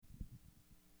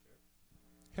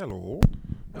Hello.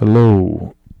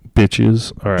 Hello,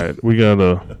 bitches. All right, we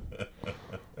gotta.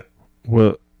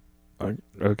 Well,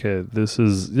 okay. This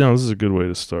is this is a good way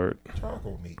to start.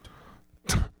 Charcoal meat.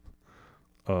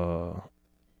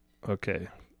 Okay.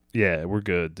 Yeah, we're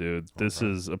good, dude. This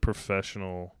is a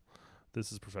professional.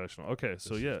 This is professional. Okay,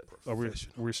 so yeah, are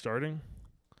we starting?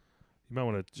 You might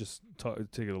want to just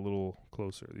take it a little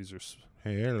closer. These are.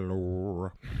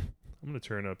 Hello. I'm gonna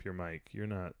turn up your mic. You're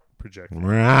not projecting.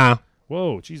 Rah.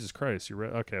 Whoa, Jesus Christ! You're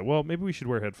right. Okay, well, maybe we should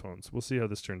wear headphones. We'll see how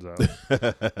this turns out.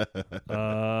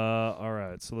 All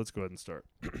right, so let's go ahead and start.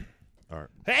 All right.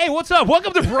 Hey, what's up?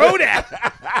 Welcome to Brodat.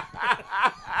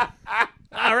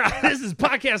 All right, this is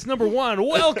podcast number 1.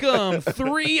 Welcome,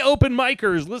 3 open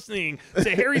micers listening to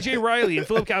Harry J. Riley and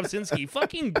Phillip Kopczynski.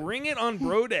 Fucking bring it on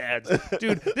Brodads.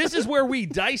 Dude, this is where we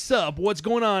dice up what's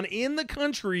going on in the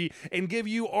country and give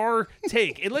you our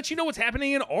take. It lets you know what's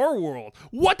happening in our world.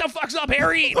 What the fuck's up,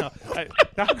 Harry? No,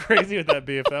 how crazy would that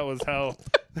be if that was how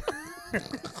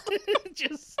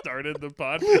just started the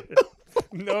podcast?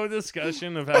 No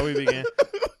discussion of how we began.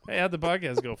 Hey, how'd the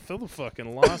podcast go? Phillip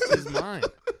fucking lost his mind.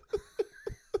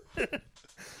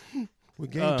 We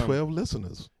gained 12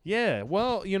 listeners. Yeah,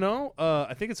 well,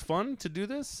 I think it's fun to do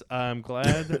this. I'm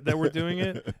glad that we're doing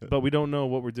it, but we don't know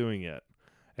what we're doing yet.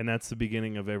 And that's the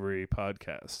beginning of every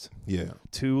podcast. Yeah.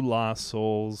 2 lost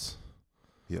souls.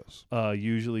 Yes.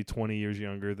 Usually 20 years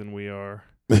younger than we are.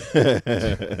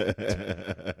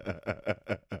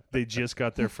 They just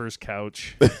got their first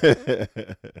couch.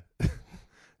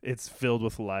 It's filled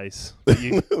with lice.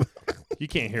 You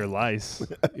can't hear lice,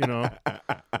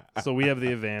 So we have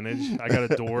the advantage. I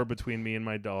got a door between me and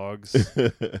my dogs.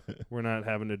 We're not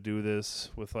having to do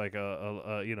this with like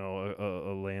a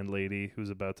landlady who's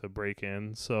about to break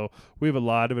in. So we have a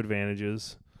lot of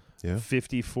advantages. Yeah.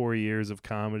 54 years of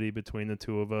comedy between the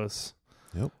two of us.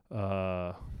 Yep.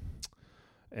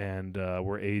 And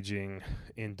we're aging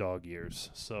in dog years.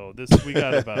 So we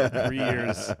got about 3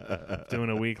 years doing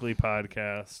a weekly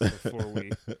podcast before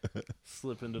we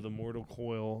slip into the mortal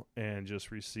coil and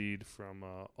just recede from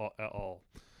all.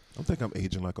 I think I'm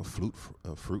aging like a fruit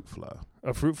fly.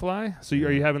 A fruit fly? So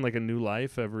are you having like a new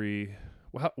life every?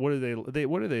 What do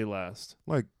they last?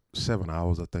 Like 7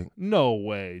 hours, I think. No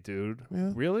way, dude.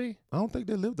 Yeah. Really? I don't think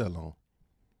they live that long.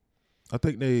 I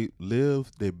think they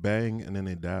live, they bang, and then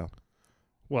they die.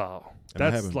 Wow, And I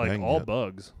that's haven't like banged all yet.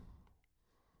 Bugs.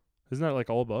 Isn't that like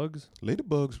all bugs?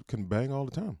 Ladybugs can bang all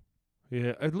the time.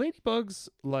 Yeah, are ladybug's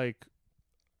like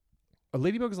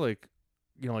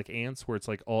like ants, where it's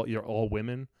like you're all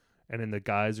women, and then the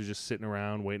guys are just sitting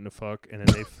around waiting to fuck, and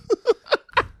then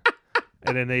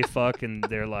they fuck, and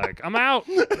they're like, I'm out.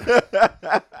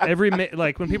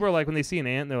 Like when people are like, when they see an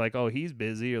ant, they're like, oh, he's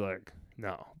busy. You're like,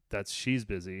 no. She's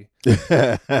busy. And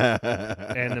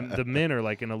the men are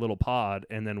like in a little pod,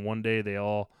 and then one day they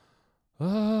all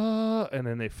and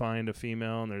then they find a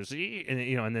female, and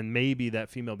and then maybe that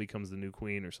female becomes the new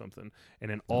queen or something, and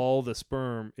then all the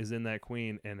sperm is in that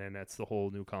queen, and then that's the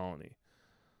whole new colony.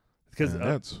 Because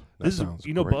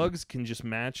bugs can just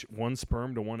match one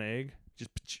sperm to one egg,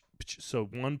 so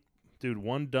one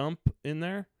dump in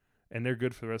there, and they're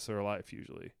good for the rest of their life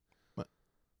usually.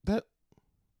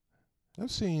 That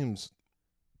seems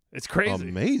it's crazy.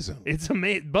 Amazing. It's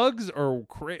amazing. Bugs are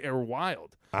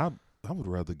wild. I would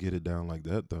rather get it down like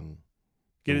that than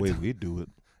the way we do it.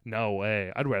 No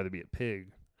way. I'd rather be a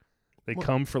pig. They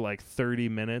come for like 30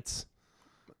 minutes.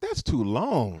 That's too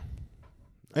long.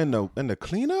 And the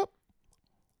cleanup?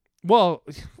 Well,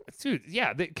 dude,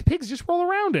 yeah, pigs just roll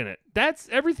around in it. That's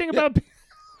everything about pigs.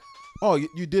 Oh,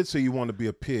 you did say you want to be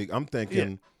a pig. I'm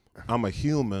thinking I'm a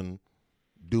human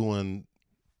doing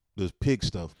this pig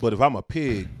stuff, but if I'm a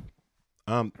pig,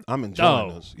 I'm enjoying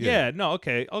this. Yeah. No.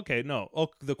 Okay. No. Oh,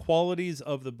 the qualities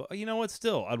of the. You know what?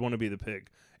 Still, I'd want to be the pig.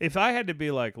 If I had to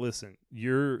be like, listen,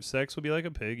 your sex will be like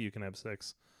a pig. You can have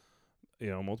sex,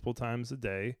 multiple times a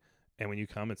day, and when you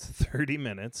come, it's 30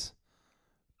 minutes.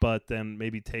 But then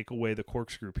maybe take away the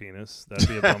corkscrew penis. That'd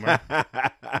be a bummer.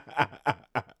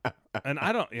 And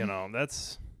I don't.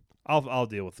 That's. I'll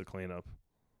deal with the cleanup.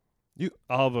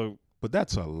 I'll have a. But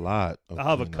that's a lot.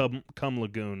 I'll have a cum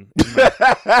lagoon.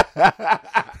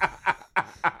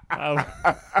 I'll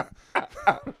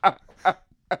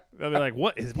be like,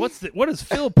 what does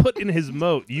Phil put in his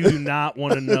moat? You do not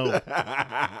want to know.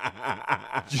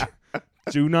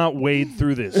 Do not wade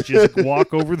through this. Just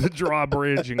walk over the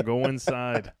drawbridge and go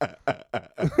inside.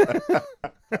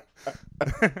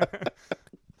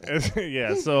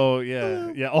 Yeah.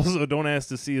 Also, don't ask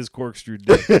to see his corkscrew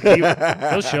dick.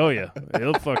 He'll show you.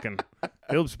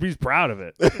 He's proud of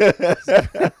it.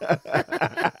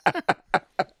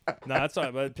 No, that's all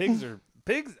right. But pigs are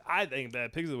Pigs. I think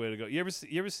that pigs are the way to go. You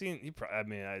ever seen?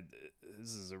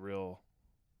 This is a real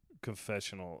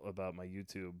confessional about my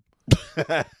YouTube.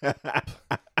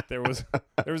 There was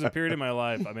a period in my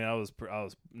life. I mean, I was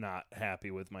not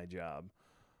happy with my job.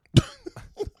 And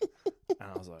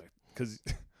I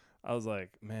was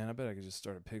like, man, I bet I could just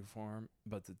start a pig farm.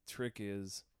 But the trick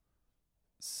is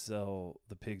sell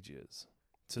the pig jizz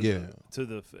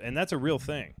and that's a real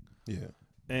thing. Yeah.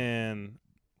 And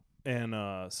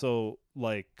so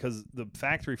like, because the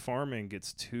factory farming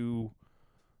gets too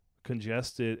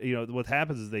congested. You know what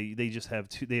happens is they just have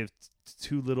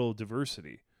too little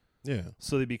diversity. Yeah.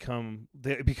 So they become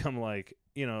like,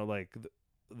 you know, like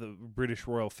the British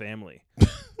royal family.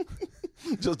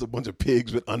 Just a bunch of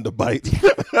pigs with underbites.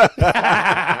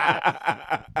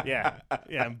 Yeah,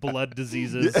 and blood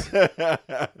diseases.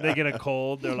 They get a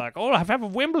cold. They're like, "Oh, I have a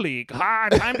Wembley.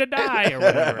 Time to die," or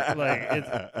whatever.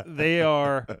 Like they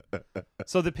are.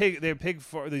 So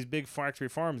these big factory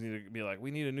farms need to be like,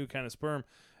 we need a new kind of sperm.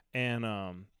 And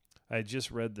I just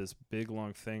read this big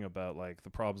long thing about like the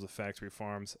problems of factory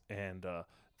farms, and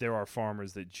there are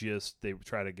farmers that they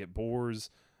try to get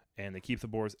boars. And they keep the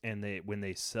boars, and when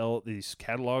they sell these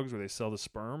catalogs where they sell the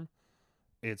sperm,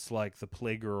 it's like the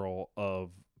playgirl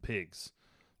of pigs.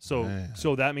 So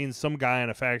that means some guy on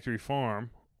a factory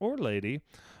farm or lady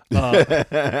is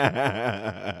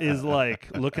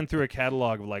like looking through a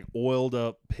catalog of like oiled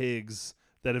up pigs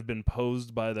that have been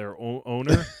posed by their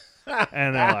owner,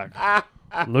 and they're like,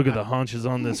 "Look at the haunches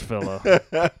on this fella.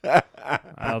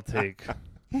 I'll take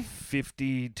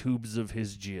 50 tubes of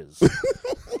his jizz."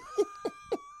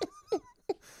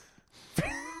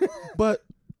 But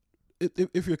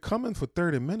if you're coming for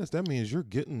 30 minutes, that means you're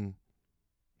getting...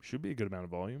 Should be a good amount of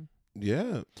volume.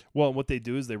 Yeah. Well, what they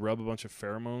do is they rub a bunch of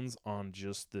pheromones on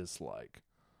just this, like,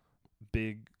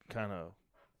 big kind of,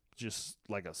 just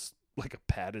like a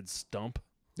padded stump.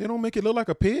 They don't make it look like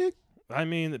a pig? I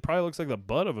mean, it probably looks like the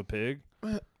butt of a pig.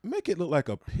 Make it look like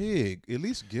a pig. At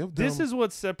least give them... This is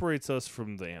what separates us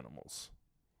from the animals.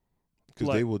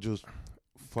 Because they will just...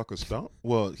 fuck a stump?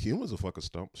 Well, humans will fuck a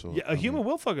stump. So yeah, a human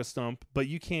will fuck a stump, but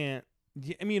you can't.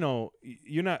 I mean, you know,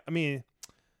 you're not. I mean,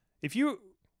 if you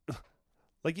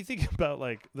like, you think about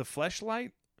like the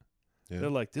fleshlight. Yeah. They're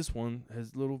like, this one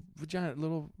has little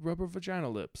rubber vagina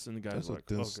lips, and the guy's like,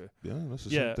 okay, yeah, that's a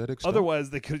synthetic stump. Otherwise,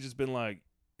 they could have just been like,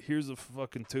 here's a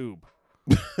fucking tube.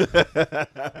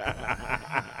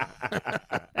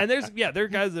 And there are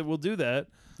guys that will do that.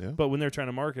 Yeah. But when they're trying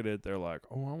to market it, they're like,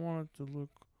 oh, I want it to look.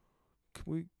 Can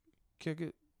we kick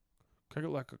it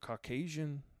like a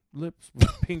Caucasian lips with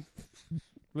pink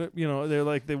lip? You know, they're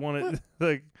like, they want it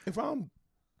like. If I'm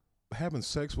having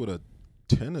sex with a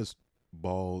tennis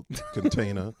ball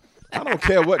container, I don't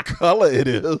care what color it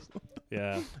is.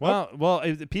 Yeah. Well,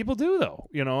 people do though.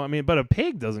 You know, I mean, but a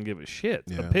pig doesn't give a shit.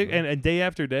 Yeah, a pig, and day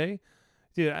after day.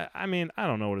 Dude, I mean, I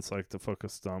don't know what it's like to fuck a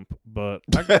stump, but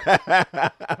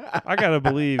I gotta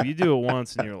believe you do it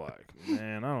once and you're like,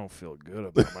 man, I don't feel good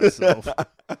about myself.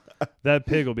 That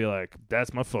pig will be like,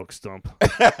 that's my fuck stump.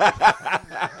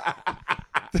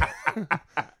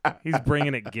 He's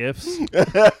bringing it gifts.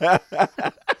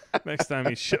 Next time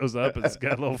he shows up, it's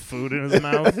got a little food in his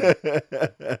mouth.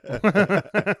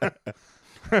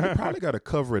 He probably got to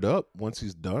cover it up once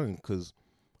he's done, because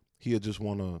he'll just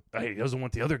want to... He doesn't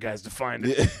want the other guys to find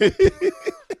it.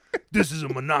 This is a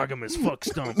monogamous fuck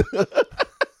stump.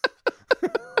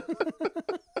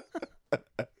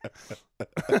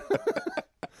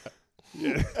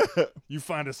 Yeah. You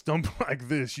find a stump like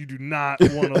this, you do not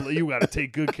want to... You got to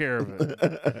take good care of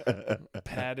it.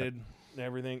 Padded,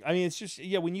 everything. I mean, it's just...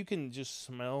 Yeah, when you can just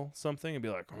smell something and be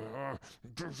like...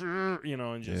 You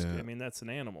know, and just... Yeah. I mean, that's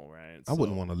an animal, right? I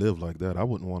wouldn't want to live like that. I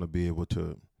wouldn't want to be able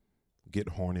to... get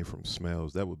horny from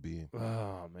smells. That would be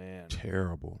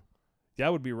terrible.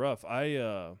 That would be rough.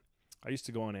 I used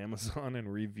to go on Amazon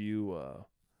and review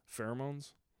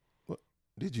pheromones. What?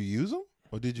 Did you use them?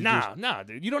 Or did you Nah,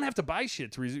 dude. You don't have to buy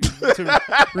shit to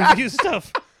review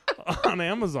stuff on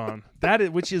Amazon.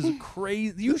 Which is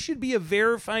crazy. You should be a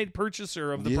verified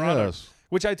purchaser of the product.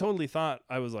 Which I totally thought.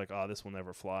 I was like, oh, this will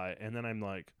never fly. And then I'm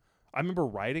like, I remember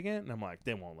writing it and I'm like,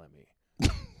 they won't let me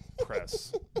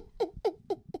press.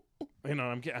 You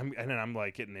know, and then I'm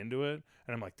like getting into it,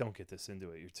 and I'm like, don't get this into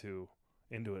it. You're too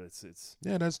into it. It's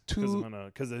that's too.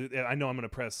 Because I know I'm gonna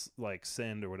press like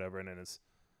send or whatever, and then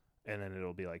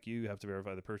it'll be like, you have to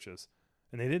verify the purchase,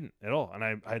 and they didn't at all. And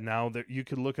I now that you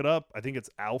could look it up. I think it's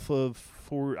Alpha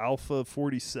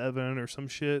 47 or some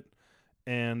shit,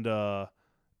 and I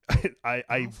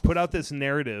put out this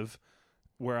narrative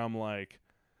where I'm like,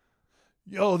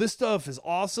 yo, this stuff is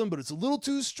awesome, but it's a little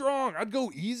too strong. I'd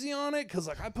go easy on it because,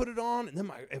 like, I put it on, and then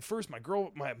at first my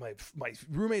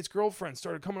roommate's girlfriend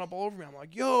started coming up all over me. I'm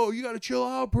like, yo, you got to chill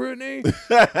out, Brittany.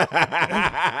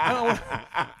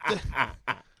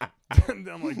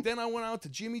 I'm like, then I went out to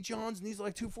Jimmy John's, and these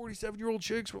like 247-year-old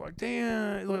chicks were like,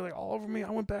 damn, like all over me. I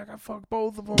went back, I fucked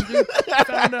both of them, dude.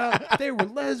 Found out they were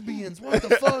lesbians. What the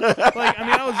fuck? Like, I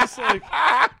mean, I was just like,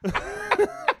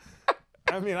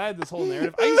 I mean, I had this whole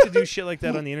narrative. I used to do shit like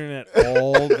that on the internet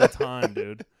all the time,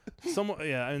 dude.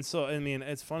 And so I mean,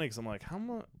 it's funny because I'm like,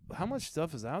 how much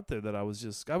stuff is out there that I would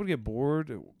get bored,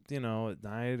 you know, at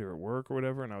night or at work or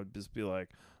whatever, and I would just be like,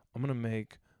 I'm gonna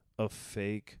make a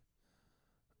fake.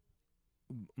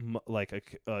 Like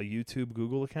a YouTube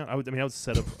Google account. I would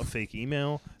set up a fake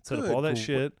email, set up all that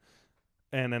shit,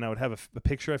 and then I would have a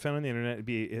picture I found on the internet. It'd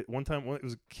be one time it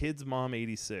was Kids Mom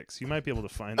 86. You might be able to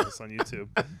find this on YouTube.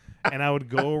 And I would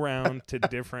go around to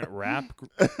different rap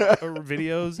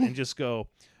videos and just go,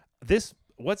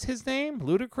 what's his name?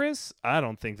 Ludacris? I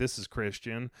don't think this is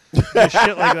Christian. Just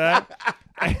shit like that.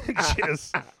 And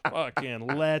just fucking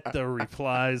let the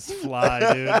replies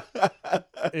fly, dude.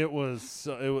 It was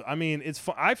I mean, it's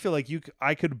fun. I feel like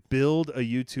I could build a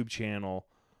YouTube channel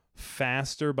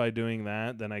faster by doing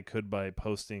that than I could by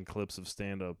posting clips of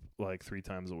stand-up like 3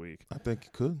 times a week. I think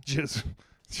you could.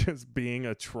 Just being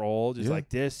a troll, just like,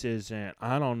 this isn't,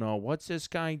 I don't know, what's this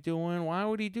guy doing? Why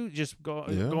would he do? Just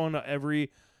going to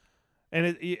every. And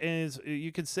it is,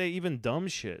 you could say even dumb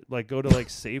shit, like go to like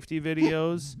safety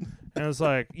videos, and it's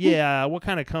like, yeah, what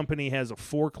kind of company has a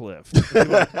forklift?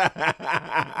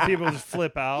 People just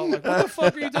flip out, like, what the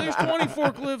fuck are you doing? There's 20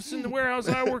 forklifts in the warehouse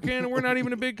I work in, and we're not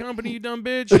even a big company, you dumb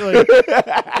bitch. You're like,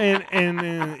 and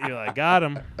you're like, got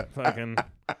him, fucking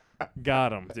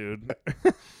got him, dude.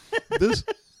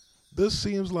 This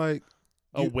seems like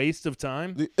a waste of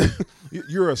time.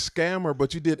 You're a scammer,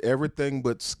 but you did everything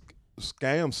but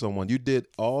scam someone. You did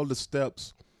all the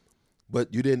steps,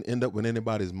 but you didn't end up with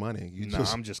anybody's money.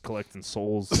 I'm just collecting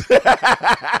souls.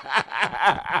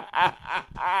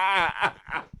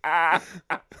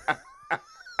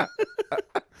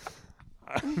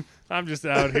 I'm just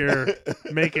out here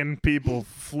making people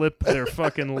flip their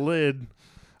fucking lid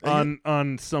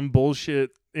on some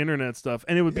bullshit internet stuff,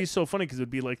 and it would be so funny because it would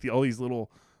be like all these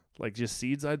little, like, just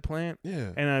seeds I'd plant. Yeah.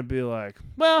 And I'd be like,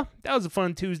 well, that was a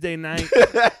fun Tuesday night.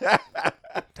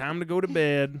 Time to go to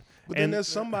bed. But then there's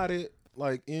somebody,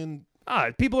 like, in...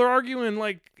 people are arguing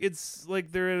like it's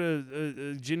like they're at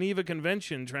a Geneva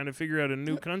Convention trying to figure out a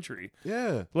new country.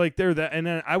 Yeah. Like they're that, and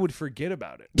then I would forget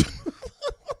about it.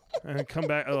 And I'd come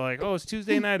back like, oh, it's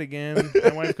Tuesday night again.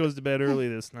 My wife goes to bed early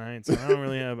this night, so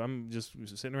I'm just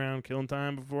sitting around killing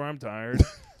time before I'm tired.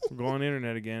 We're going on the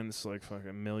internet again. It's like fucking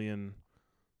a million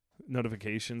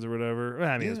notifications or whatever.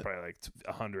 I mean, it's probably like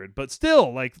 100, but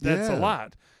still, like, that's a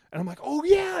lot. And I'm like, oh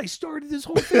yeah, I started this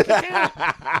whole fake account.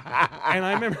 And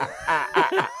I remember,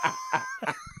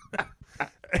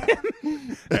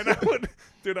 and I would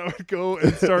go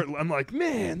and start. I'm like,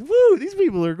 man, woo, these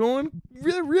people are going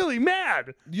really, really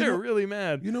mad. They're really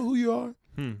mad. You know who you are?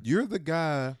 You're the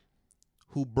guy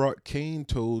who brought cane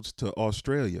toads to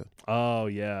Australia. Oh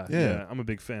yeah. I'm a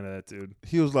big fan of that dude.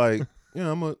 He was like,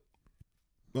 yeah, I'm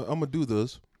gonna do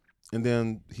this, and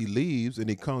then he leaves and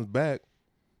he comes back,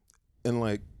 and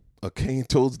like a cane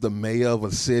toad's the mayor of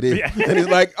a city, and he's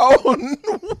like, oh,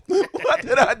 no, what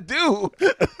did I do?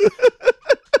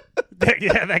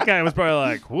 Yeah, that guy was probably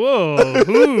like, whoa,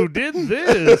 who did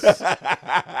this?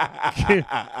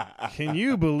 Can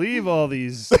you believe all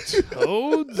these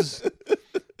toads?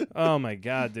 Oh my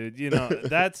God, dude. You know,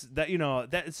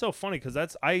 it's so funny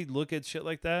because I look at shit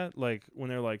like that, like when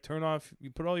they're like, turn off,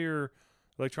 you put all your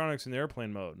electronics in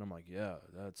airplane mode. And I'm like, yeah,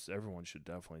 everyone should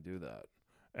definitely do that.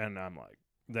 And I'm like,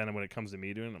 then when it comes to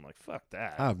me doing it, I'm like, fuck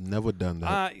that. I've never done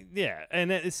that. Yeah.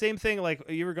 And the same thing, like,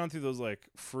 you ever gone through those like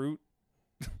fruit?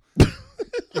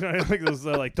 You know, like those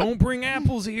like, don't bring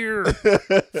apples here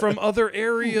from other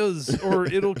areas or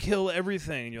it'll kill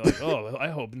everything. And you're like, oh, I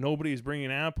hope nobody's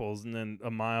bringing apples. And then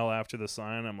a mile after the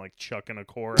sign, I'm like chucking a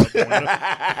core out the window.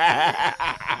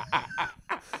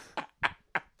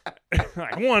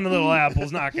 Like, one little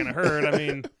apple's not gonna hurt. I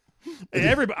mean,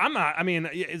 everybody. I'm not. I mean,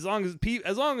 as long as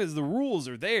the rules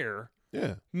are there,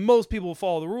 yeah, most people will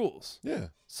follow the rules. Yeah,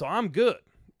 so I'm good.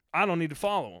 I don't need to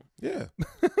follow them.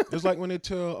 Yeah, it's like when they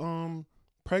tell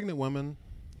pregnant women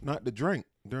not to drink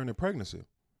during their pregnancy.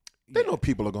 They know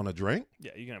people are gonna drink.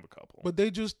 Yeah, you can have a couple, but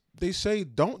they say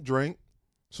don't drink.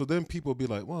 So then people will be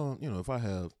like, well, you know, if I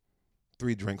have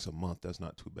 3 drinks a month, that's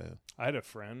not too bad. I had a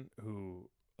friend who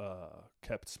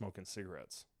kept smoking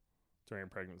cigarettes during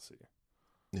pregnancy.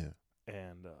 Yeah.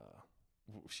 And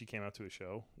she came out to a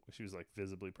show. She was like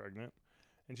visibly pregnant,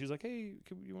 and she was like, "Hey,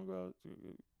 you want to go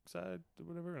outside or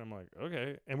whatever?" And I'm like,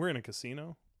 "Okay." And we're in a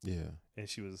casino. Yeah. And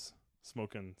she was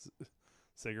smoking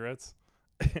cigarettes.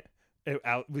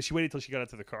 She waited till she got out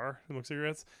to the car to smoke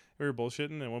cigarettes. We were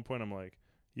bullshitting. And at one point, I'm like,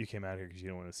 "You came out here because you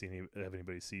don't want to have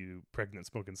anybody see you pregnant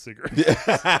smoking cigarettes."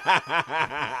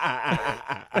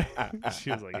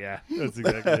 She was like, "Yeah, that's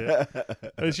exactly it."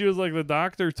 And she was like, the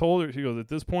doctor told her, she goes, "At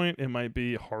this point, it might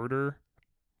be harder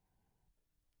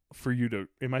for you to.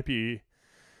 It might be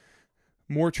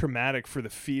more traumatic for the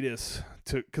fetus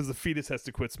because the fetus has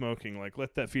to quit smoking. Like,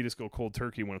 let that fetus go cold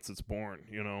turkey once it's born,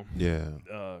 you know." Yeah.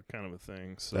 Kind of a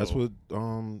thing. So That's what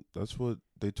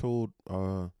they told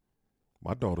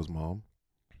my daughter's mom.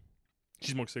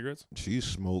 She smoked cigarettes? She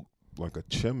smoked like a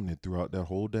chimney throughout that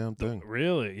whole damn thing.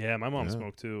 Really? Yeah, my mom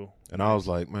smoked too. And I was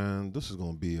like, man, this is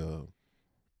gonna be a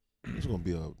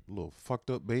little fucked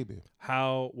up baby.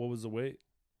 What was the weight?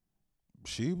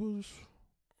 She was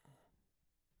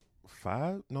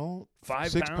 5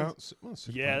 6 pounds.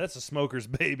 Yeah, that's a smoker's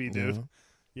baby, dude. Yeah.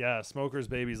 Yeah, a smoker's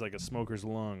baby's like a smoker's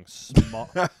lung.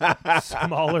 Smaller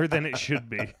than it should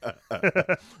be.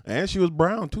 And she was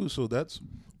brown too, so that's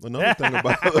another thing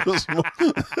about her.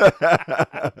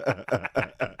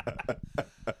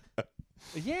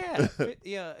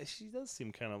 Yeah, she does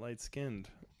seem kind of light skinned.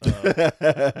 Wow.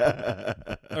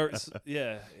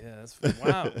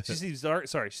 She seems dark.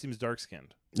 Sorry, she seems dark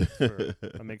skinned for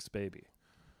a mixed baby.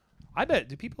 I bet.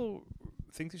 Do people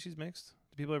think that she's mixed?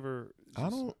 Do people ever? I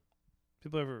don't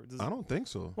think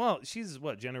so. Well, she's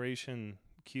what, generation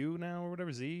Q now or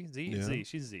whatever? Z. Yeah. Z.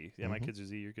 She's Z. Yeah, my kids are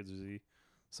Z. Your kids are Z.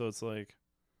 So it's like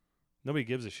nobody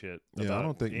gives a shit I about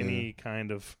don't think any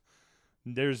kind of.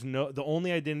 The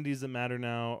only identities that matter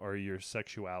now are your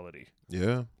sexuality.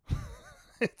 Yeah.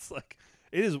 It's like,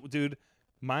 it is, dude.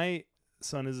 My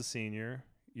son is a senior.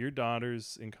 Your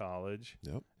daughter's in college.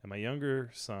 Yep. And my younger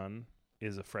son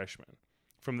is a freshman.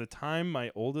 From the time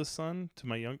my oldest son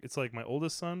to it's like my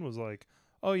oldest son was like,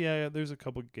 "Oh yeah, there's a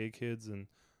couple gay kids and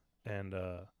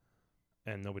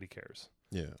nobody cares."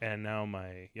 Yeah. And now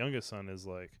my youngest son is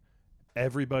like,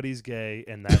 everybody's gay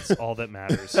and that's all that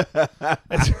matters.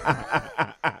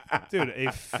 Dude, a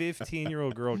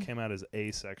 15-year-old girl came out as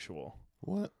asexual.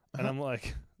 What? And I'm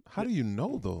like, how do you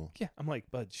know though? Yeah, I'm like,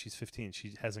 bud, she's 15.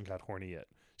 She hasn't got horny yet.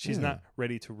 She's not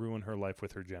ready to ruin her life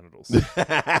with her genitals. She fucking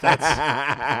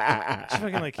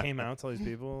like came out to all these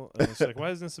people, and she's like,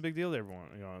 "Why isn't this a big deal to everyone?"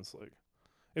 You know, it's like,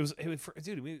 it was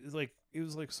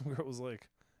some girl was like,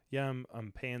 "Yeah,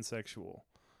 I'm pansexual,"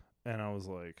 and I was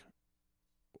like,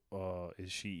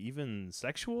 "Is she even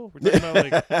sexual?" We're talking about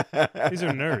like these are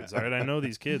nerds, all right? I know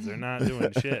these kids; they're not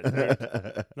doing shit.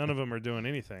 None of them are doing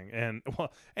anything, and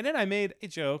then I made a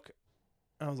joke.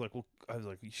 I was like,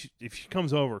 if she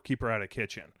comes over, keep her out of the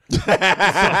kitchen.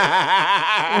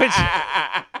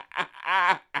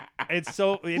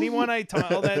 Anyone I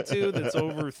tell that to that's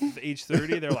over age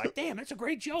 30, they're like, "Damn, that's a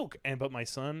great joke." But my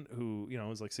son, who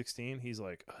is like 16, he's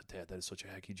like, "Oh, Dad, that is such a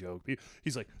hacky joke."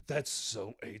 He's like, "That's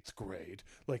so 8th grade."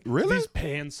 Like, really? These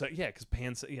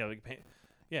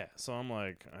So I'm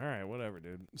like, all right, whatever,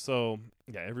 dude. So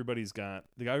yeah, everybody's got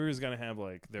to have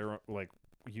like their like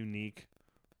unique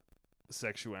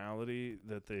sexuality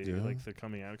that they like the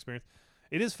coming out experience.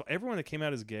 It is everyone that came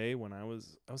out as gay when I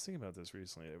was thinking about this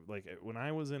recently. Like when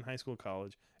I was in high school,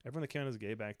 college, everyone that came out as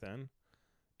gay back then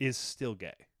is still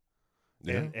gay.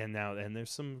 Yeah. And now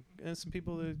there's some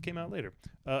people that came out later.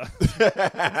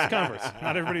 Converse.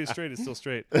 Not everybody who's straight is still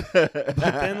straight. But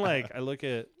then like I look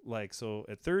at like, so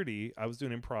at 30, I was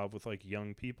doing improv with like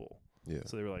young people. Yeah.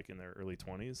 So they were like in their early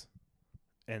 20s.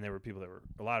 And there were people that were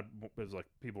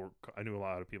I knew a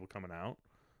lot of people coming out.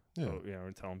 Yeah. So,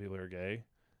 and telling people they're gay.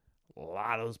 A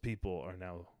lot of those people are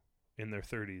now in their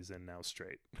 30s and now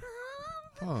straight.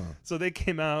 Huh. So they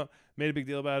came out, made a big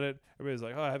deal about it. Everybody's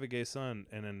like, "Oh, I have a gay son."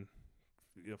 And then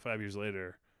 5 years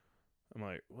later, I'm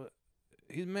like, "What?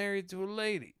 He's married to a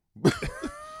lady."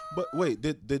 But wait,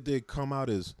 did they come out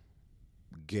as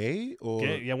gay or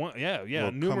gay? Yeah,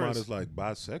 or numerous. come out as like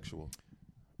bisexual?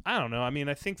 I don't know. I mean,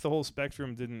 I think the whole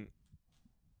spectrum didn't.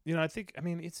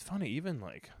 It's funny. Even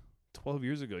like 12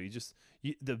 years ago,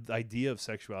 the idea of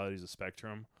sexuality as a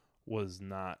spectrum was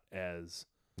not as.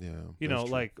 Yeah.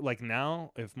 Like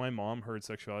now, if my mom heard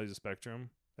sexuality as a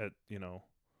spectrum at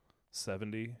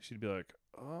 70, she'd be like,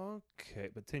 "Okay,"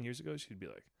 but 10 years ago, she'd be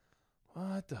like,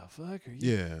 "What the fuck are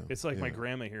you?" Yeah. It's like my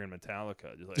grandma here in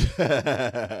Metallica, just like,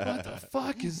 "What the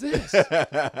fuck is this?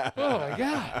 Oh my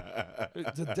god,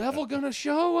 is the devil gonna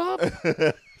show up?"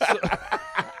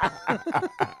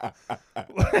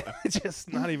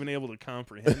 Just not even able to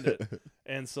comprehend it,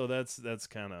 and so that's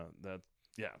kind of that.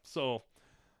 Yeah. So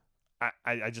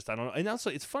I just I don't know. And also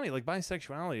it's funny, like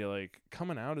bisexuality, like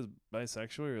coming out as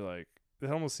bisexual, you're like it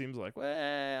almost seems like,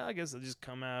 well, I guess I'll just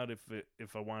come out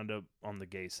if I wind up on the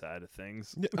gay side of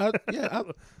things. Yeah,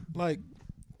 like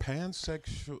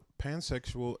pansexual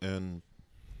and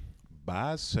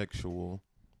bisexual.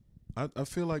 I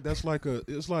feel like that's like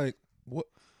it's like what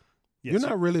Yeah, you're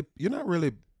not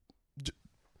really.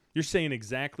 You're saying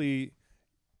exactly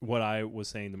what I was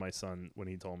saying to my son when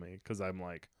he told me, because I'm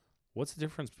like, what's the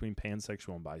difference between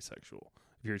pansexual and bisexual?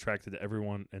 If you're attracted to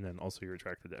everyone, and then also you're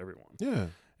attracted to everyone. Yeah.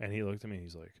 And he looked at me.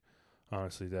 He's like,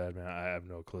 honestly, Dad, man, I have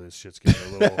no clue. This shit's getting a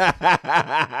little. I'm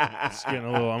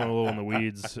a little in the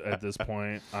weeds at this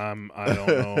point. I don't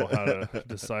know how to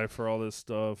decipher all this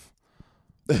stuff.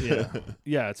 Yeah.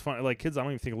 It's funny. Like kids, I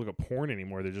don't even think look at porn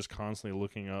anymore. They're just constantly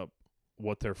looking up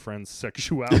what their friend's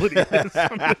sexuality is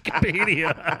on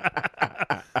Wikipedia.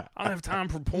 I don't have time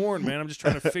for porn, man. I'm just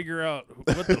trying to figure out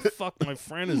what the fuck my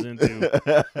friend is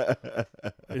into.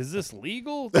 Is this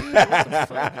legal, dude? What the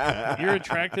fuck? You're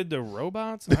attracted to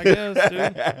robots, I guess,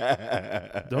 dude.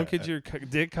 Don't get your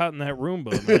dick caught in that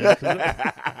Roomba, man.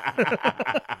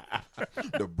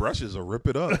 The brushes will rip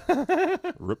it up.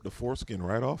 Rip the foreskin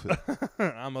right off it.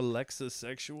 I'm Alexa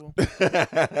sexual.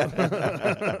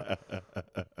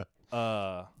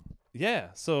 Yeah,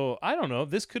 so I don't know.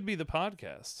 This could be the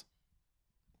podcast.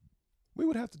 We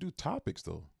would have to do topics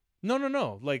though.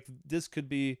 No. Like this could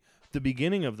be the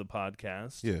beginning of the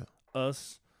podcast. Yeah.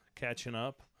 Us catching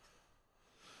up,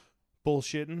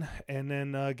 bullshitting, and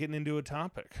then getting into a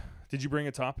topic. Did you bring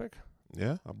a topic?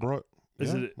 Yeah, I brought.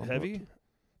 Is it heavy?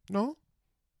 No,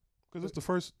 because it's the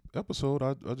first episode.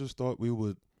 I just thought we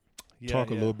would talk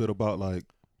a little bit about like.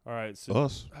 All right, so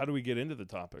us. How do we get into the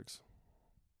topics?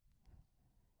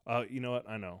 You know what?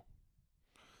 I know.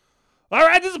 All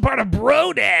right, this is part of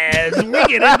Bro Dads. We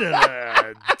get into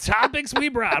the topics we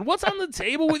brought. What's on the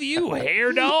table with you,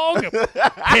 hair dog?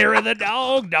 Hair of the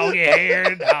dog, doggy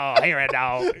hair, hair of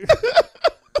dog.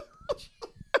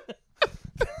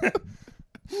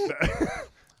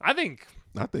 I think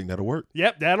that'll work.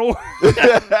 Yep, that'll work. Run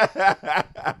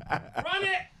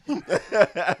it.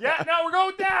 Yeah, no, we're going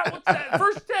with that. What's that?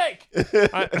 First take.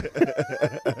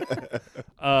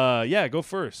 Yeah, go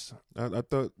first. I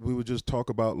thought we would just talk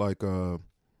about like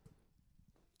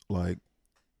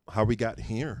how we got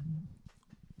here,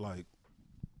 like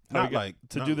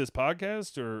do this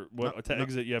podcast, or what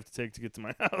exit you have to take to get to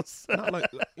my house. Not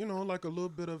like like a little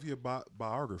bit of your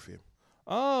biography.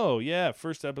 Oh yeah,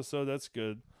 first episode. That's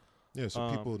good. Yeah, so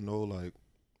people know like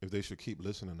if they should keep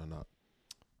listening or not.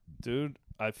 Dude,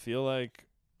 I feel like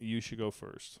you should go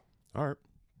first. All right.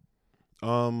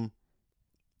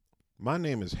 My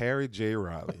name is Harry J.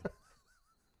 Riley,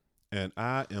 and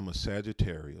I am a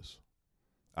Sagittarius.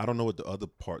 I don't know what the other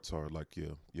parts are, like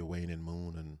your waning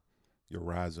moon and your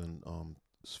rising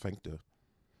sphincter.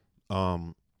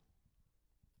 I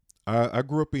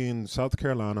grew up in South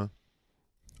Carolina.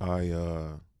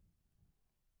 I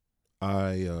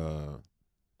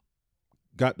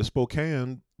got to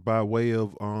Spokane by way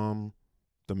of the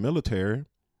military,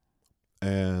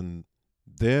 and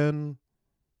then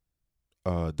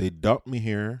they dumped me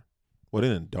here. Well, they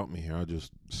didn't dump me here. I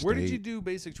just stayed. Where did you do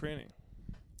basic training?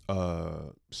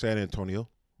 San Antonio.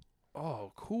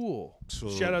 Oh, cool! So,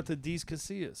 shout out to Dees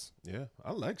Casillas. Yeah,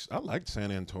 I liked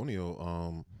San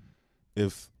Antonio.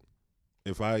 If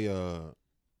I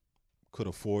could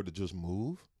afford to just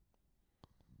move,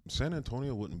 San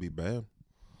Antonio wouldn't be bad.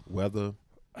 Weather.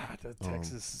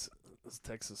 Texas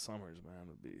summers, man,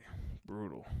 would be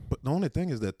brutal. But the only thing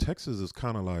is that Texas is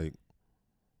kind of like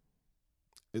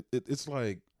it's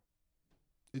like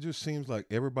it just seems like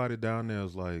everybody down there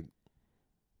is like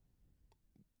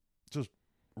just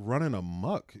running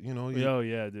amok, Oh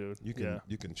yeah, dude. You can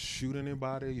shoot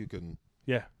anybody. You can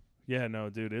no,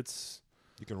 dude.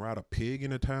 You can ride a pig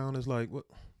in a town. It's like what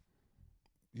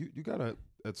you gotta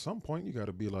at some point you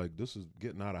gotta be like, this is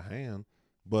getting out of hand.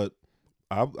 But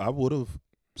I would have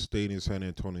stayed in San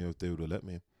Antonio if they would have let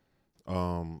me.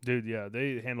 Dude, yeah,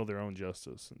 they handle their own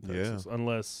justice in Texas,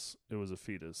 unless it was a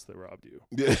fetus that robbed you.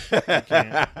 Yeah. You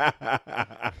can't.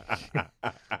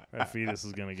 That fetus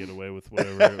is gonna get away with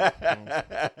whatever.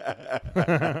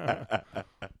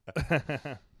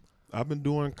 I've been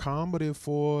doing comedy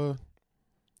for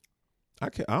I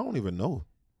don't even know.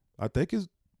 I think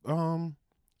it'll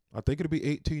be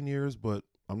 18 years, but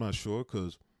I'm not sure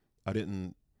because I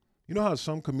didn't. You know how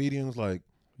some comedians like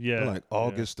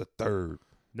August the 3rd.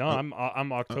 No,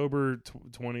 I'm October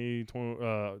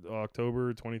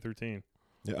 2013.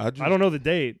 Yeah, I don't know the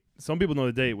date. Some people know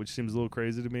the date, which seems a little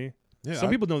crazy to me. Yeah, some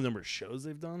people know the number of shows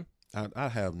they've done. I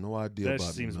have no idea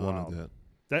about seems none wild. of that.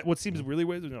 That what seems really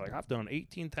weird. They're like, I've done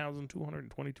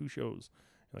 18,222 shows.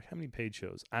 You're like, how many paid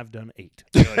shows? I've done 8.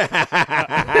 You're like,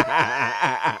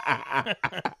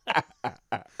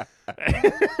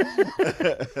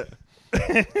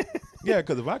 yeah,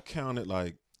 because if I counted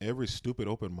like every stupid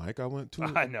open mic I went to,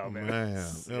 I know, man.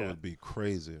 That would be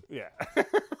crazy. Yeah.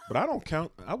 But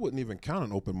I wouldn't even count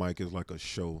an open mic as like a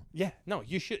show. Yeah, no,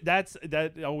 you should.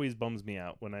 That always bums me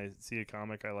out when I see a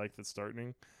comic I like that's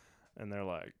starting, and they're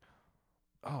like,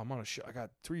 "Oh, I'm on a show. I got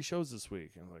 3 shows this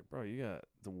week." And I'm like, "Bro, you got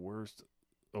the worst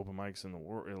open mics in the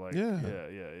world." You're like, yeah.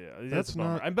 That's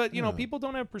not. But you know, people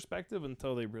don't have perspective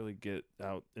until they really get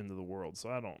out into the world. So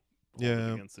I don't hold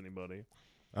it against anybody.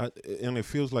 And it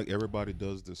feels like everybody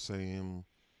does the same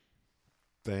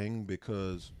thing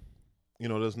because,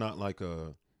 there's not like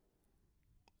a.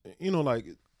 Like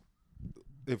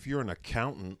if you're an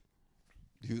accountant,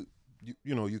 you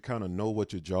kind of know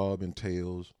what your job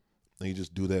entails, and you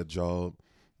just do that job.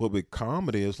 But with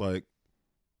comedy, it's like,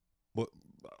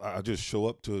 I just show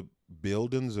up to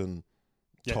buildings and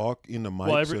talk in the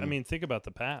mics. Well, think about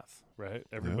the path, right?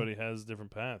 Everybody has a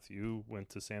different path. You went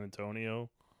to San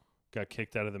Antonio, got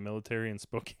kicked out of the military in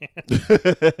Spokane,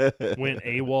 went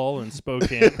AWOL in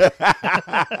Spokane.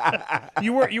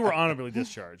 You were honorably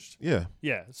discharged. Yeah.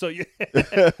 Yeah. So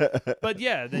but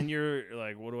yeah, then you're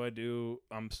like, what do I do?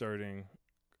 I'm starting,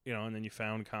 and then you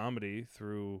found comedy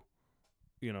through,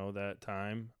 that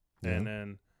time, and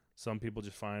then some people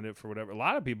just find it for whatever. A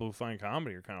lot of people who find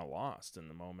comedy are kind of lost in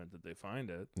the moment that they find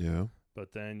it. Yeah.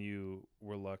 But then you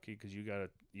were lucky because you got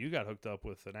hooked up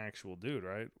with an actual dude,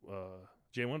 right?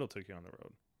 Jay Wendell took you on the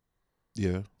road.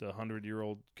 Yeah. The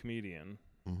 100-year-old comedian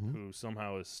who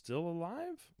somehow is still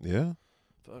alive. Yeah.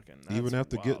 Fucking. Even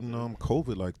after wild, getting dude.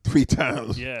 COVID like 3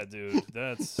 times. Yeah, dude.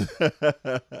 That's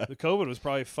the COVID was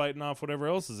probably fighting off whatever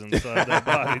else is inside that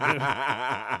body,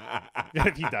 dude.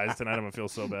 If he dies tonight, I'm gonna feel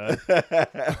so bad.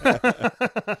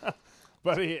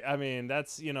 But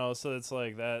that's so it's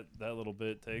like that little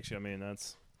bit takes you.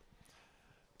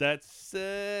 That's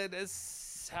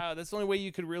the only way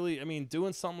you could really.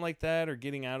 Doing something like that or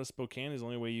getting out of Spokane is the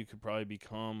only way you could probably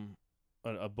become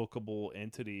a bookable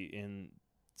entity in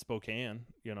Spokane,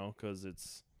 because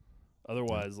it's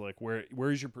otherwise like where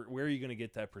are you going to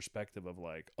get that perspective of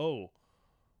like, oh,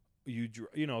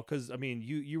 because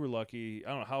you were lucky. I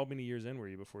don't know, how many years in were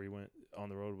you before you went on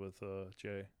the road with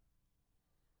Jay?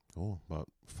 Oh,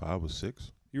 about 5 or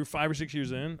 6. You were 5 or 6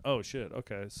 years in? Oh shit.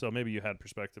 Okay, so maybe you had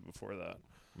perspective before that.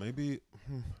 Maybe.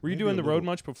 Were you doing the road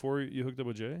much before you hooked up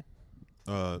with Jay?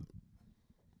 When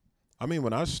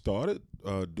I started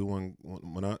I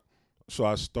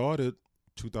started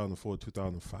 2004,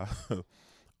 2005.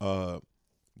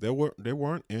 There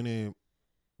weren't any,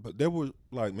 but there were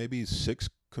like maybe 6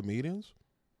 comedians,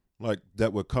 like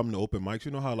that would come to open mics.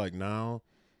 You know how like now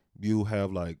you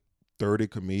have like 30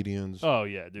 comedians. Oh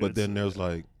yeah, dude. But then there's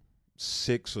like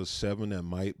 6 or 7 that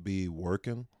might be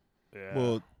working. Yeah.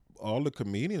 Well, all the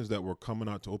comedians that were coming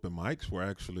out to open mics were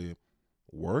actually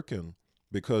working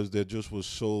because there just was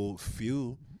so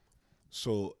few.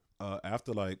 So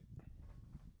after like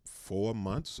 4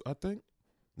 months, I think.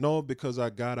 No, because I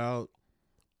got out.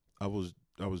 I was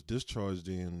discharged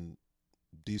in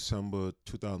December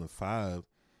 2005,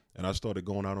 and I started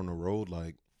going out on the road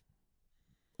like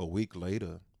a week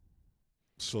later.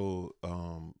 So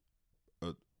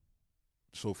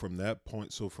from that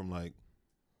point, from like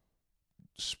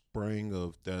spring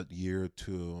of that year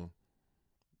to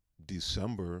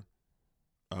December,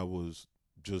 I was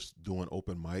just doing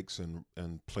open mics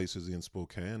and places in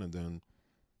Spokane, and then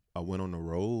I went on the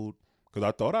road because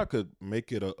I thought I could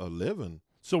make it a living.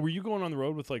 So were you going on the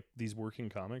road with like these working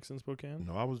comics in Spokane?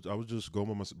 No, I was just going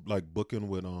by myself, like booking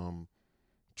with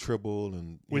Tribble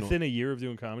and within a year of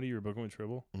doing comedy, you were booking with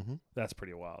Tribble. Mm-hmm. That's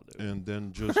pretty wild, dude. And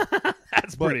then just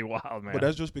pretty wild, man. But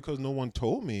that's just because no one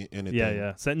told me anything.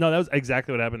 Yeah. So, no, that was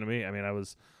exactly what happened to me. I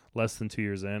was less than 2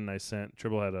 years in. And I sent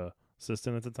Tribble had a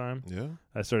assistant at the time. Yeah.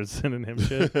 I started sending him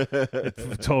shit.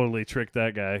 It totally tricked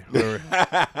that guy.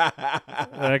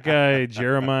 That guy,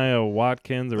 Jeremiah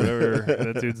Watkins or whatever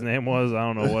that dude's name was. I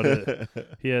don't know what it.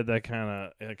 He had that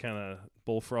kind of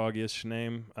bullfrog-ish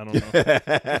name. I don't know.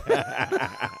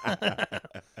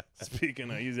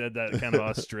 Speaking of, he's had that kind of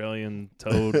Australian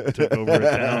toad took over a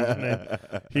town.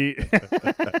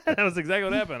 That was exactly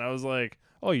what happened. I was like,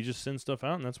 oh, you just send stuff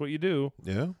out and that's what you do.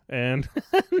 Yeah. And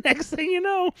next thing you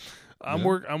know, I'm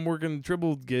working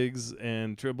Tribble gigs,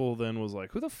 and Tribble then was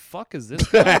like, who the fuck is this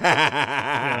guy?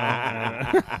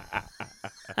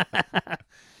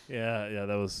 Yeah,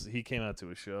 that was, he came out to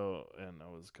a show and I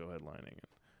was co-headlining, and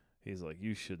he's like,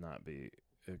 you should not be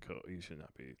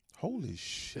Holy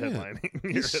shit.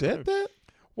 headlining. He said that?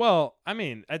 Well, I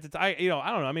mean, at the time, I don't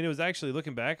know. I mean, it was actually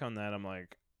looking back on that. I'm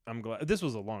like, I'm glad this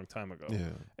was a long time ago. Yeah.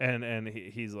 And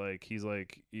he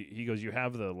goes, you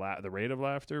have the rate of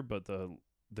laughter, but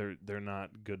they're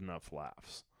not good enough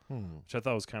laughs, which I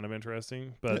thought was kind of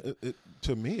interesting. But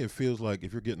to me, it feels like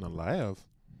if you're getting a laugh,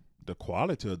 the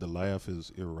quality of the laugh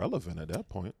is irrelevant at that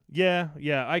point. Yeah.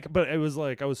 But it was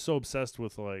like I was so obsessed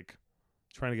with like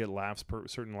trying to get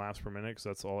certain laughs per minute because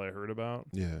that's all I heard about.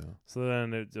 Yeah. So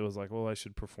then it was like, well, I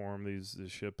should perform this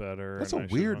shit better. That's a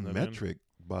weird metric,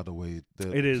 by the way.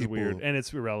 It is weird, and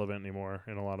it's irrelevant anymore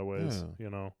in a lot of ways.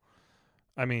 Yeah.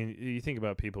 I mean, you think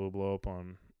about people who blow up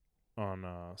on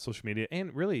social media,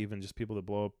 and really even just people that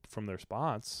blow up from their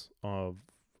spots of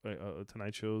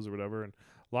Tonight shows or whatever, and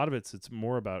a lot of it's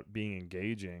more about being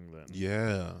engaging than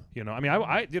I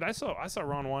mean, I saw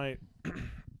Ron White a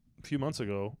few months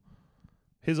ago.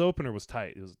 His opener was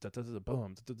tight. It was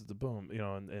boom, boom,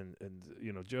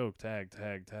 and joke, tag,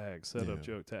 set up,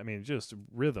 joke, tag. I mean, just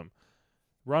rhythm.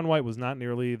 Ron White was not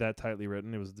nearly that tightly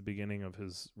written. It was the beginning of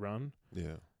his run.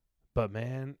 Yeah. But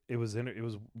man, it was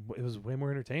way more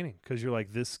entertaining because you're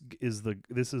like, this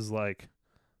is like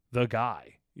the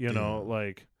guy.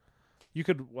 Like you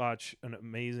could watch an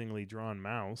amazingly drawn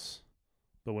mouse.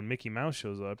 But when Mickey Mouse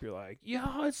shows up, you're like,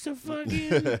 yo, it's the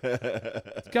fucking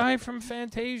guy from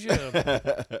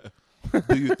Fantasia.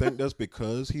 Do you think that's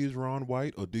because he's Ron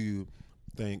White, or do you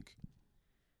think,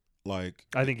 like...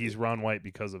 I think he's Ron White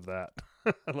because of that.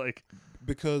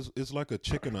 Because it's like a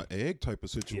chicken or egg type of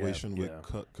situation with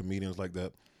comedians like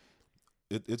that.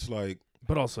 It's like...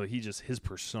 But also, his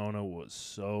persona was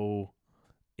so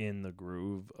in the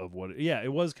groove of what...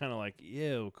 it was kind of like,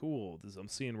 ew, cool. I'm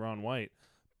seeing Ron White.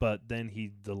 But then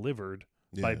he delivered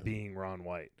by being Ron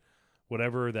White.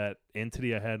 Whatever that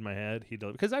entity I had in my head, he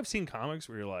delivered. Because I've seen comics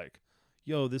where you're like,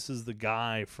 yo, this is the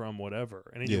guy from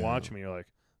whatever. And then you watch him and you're like,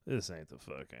 this ain't the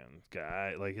fucking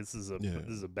guy. Like, this is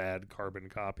a bad carbon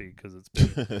copy because it's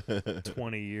been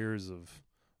 20 years of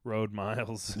road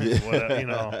miles. And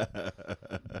whatever,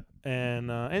 And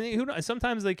who knows,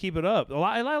 sometimes they keep it up. A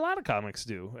lot of comics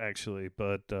do, actually.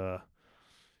 But,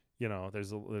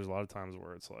 there's a lot of times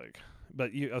where it's like...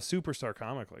 But a superstar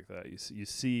comic like that, you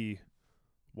see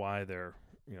why they're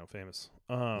famous.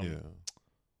 Whoa,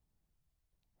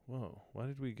 why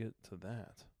did we get to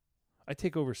that? I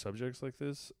take over subjects like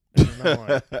this, and then I'm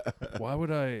like, why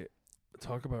would I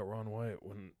talk about Ron White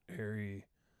when Harry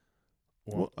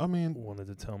wanted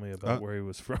to tell me about where he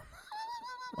was from?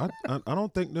 I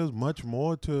don't think there's much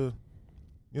more to,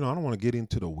 I don't want to get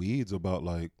into the weeds about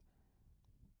like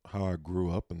how I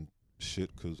grew up and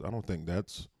shit, because I don't think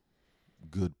that's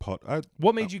good part.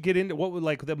 What made you get into what was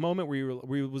like the moment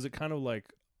where was it kind of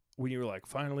like when you were like,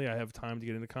 finally I have time to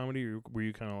get into comedy, or were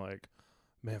you kind of like,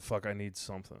 man, fuck, I need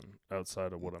something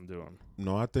outside of what I'm doing?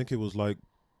 No, I think it was like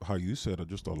how you said,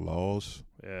 just a loss.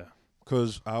 Yeah.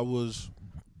 Because I was,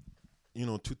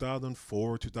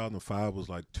 2004, 2005 was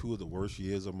like two of the worst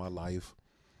years of my life.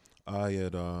 I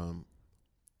had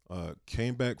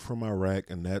came back from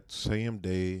Iraq, and that same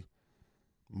day,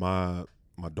 my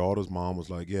daughter's mom was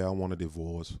like, yeah, I want a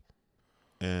divorce.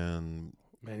 And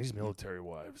man, these military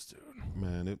wives, dude.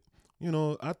 Man,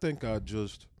 I think I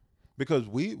just, because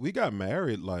we got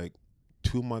married like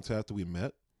 2 months after we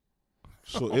met.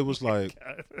 So it was like,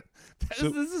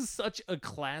 this is such a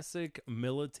classic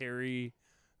military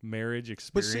marriage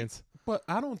experience. But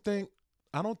I don't think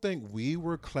we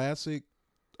were classic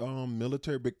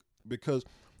military because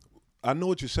I know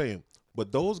what you're saying.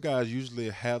 But those guys usually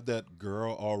have that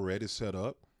girl already set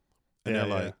up, and they're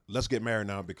like, let's get married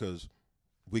now because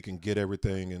we can get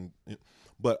everything.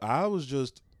 But I was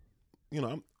just,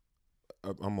 I'm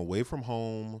away from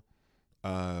home.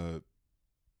 I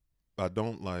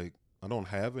don't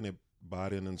have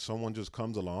anybody, and then someone just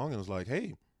comes along and is like,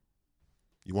 hey,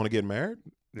 you want to get married?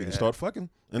 We can start fucking.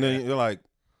 And then you're like,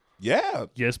 yeah.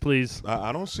 Yes, please.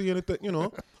 I don't see anything,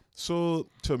 So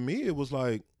to me, it was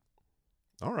like,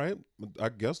 all right, I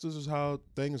guess this is how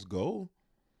things go.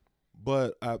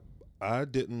 But I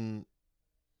didn't,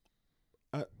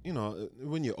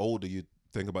 when you're older, you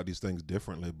think about these things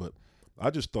differently. But I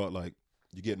just thought, like,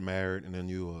 you get married and then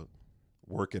you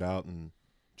work it out and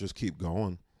just keep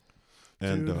going.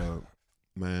 And,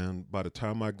 man, by the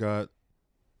time I got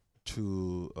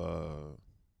to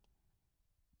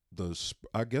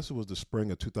I guess it was the spring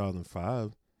of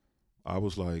 2005, I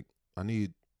was like, I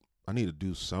need to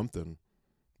do something.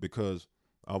 Because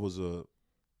I was a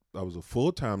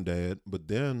full-time dad, but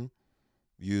then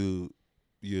you're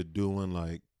doing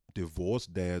like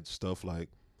divorced dad stuff, like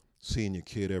seeing your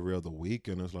kid every other week,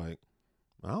 and it's like,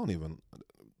 I don't even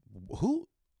who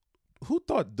who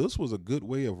thought this was a good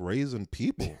way of raising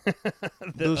people?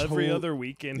 Every other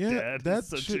weekend, dad. That's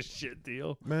such a shit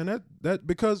deal, man. That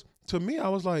because to me, I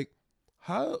was like,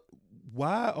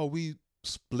 why are we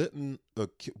splitting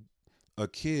a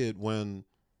kid when,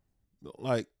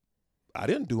 like, I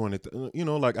didn't do anything,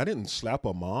 like I didn't slap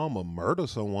a mom or murder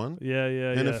someone. Yeah.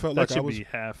 And it felt that like should I was be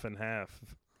half and half.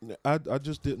 I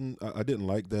just didn't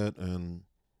like that, and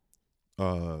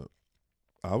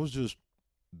I was just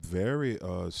very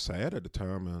sad at the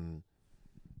time. And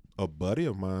a buddy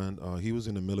of mine, he was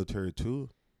in the military too,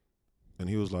 and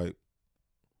he was like,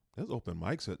 "There's open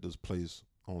mics at this place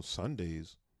on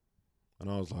Sundays," and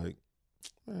I was like,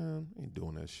 "Man, I ain't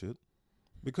doing that shit,"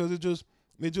 because it just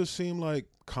seemed like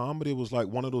comedy was like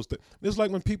one of those things. It's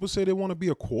like when people say they want to be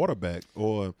a quarterback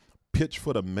or pitch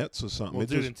for the Mets or something. Well,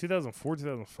 dude, in 2004,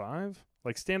 2005,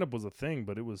 like stand-up was a thing,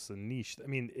 but it was a niche. I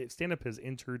mean, stand-up has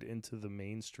entered into the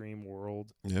mainstream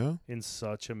world in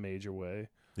such a major way.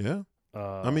 Yeah.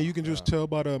 I mean, you can just tell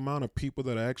by the amount of people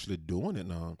that are actually doing it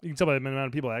now. You can tell by the amount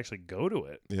of people that actually go to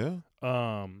it. Yeah.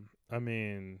 I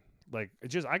mean, like,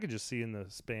 I could just see in the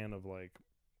span of, like,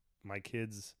 my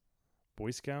kids'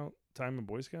 Boy Scout time in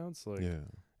Boy Scouts, like, in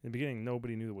the beginning,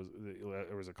 nobody knew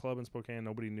there was a club in Spokane.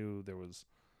 Nobody knew there was...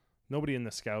 Nobody in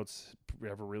the Scouts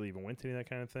ever really even went to any of that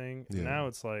kind of thing. Yeah. Now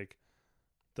it's like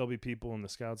there'll be people in the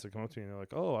Scouts that come up to me and they're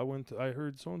like, "Oh, I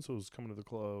heard so and so's coming to the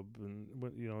club, and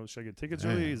should I get tickets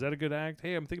early? Is that a good act?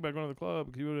 Hey, I'm thinking about going to the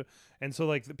club." And so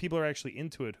like the people are actually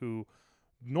into it who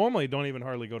normally don't even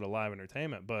hardly go to live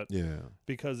entertainment, but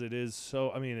because it is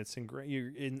so. I mean, it's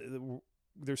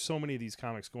there's so many of these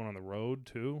comics going on the road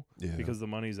too, because the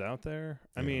money's out there.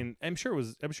 I mean, I'm sure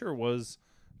it was.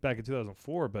 Back in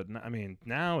 2004, but I mean,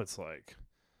 now it's like,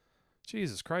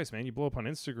 Jesus Christ, man! You blow up on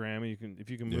Instagram, and if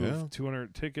you can move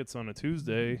 200 tickets on a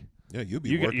Tuesday,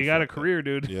 you got a career,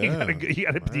 dude. Yeah, you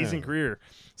got a decent career.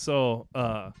 So,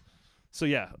 man,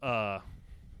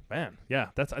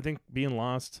 that's I think being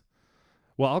lost.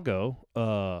 Well, I'll go.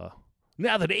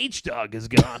 Now that H-Dog is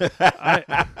gone,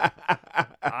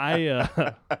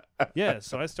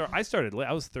 So I started late.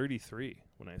 I was 33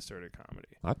 when I started comedy.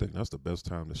 I think that's the best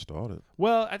time to start it.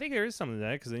 Well, I think there is something to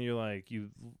that, because then you're like, you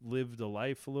lived a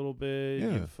life a little bit.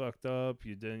 Yeah. You fucked up.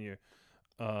 You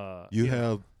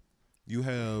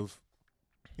have,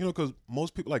 because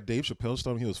most people, like Dave Chappelle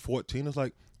started when he was 14. It's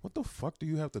like, what the fuck do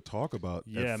you have to talk about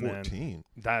at 14? Man.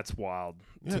 That's wild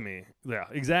to me. Yeah,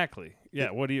 exactly. Yeah.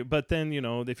 What do you? But then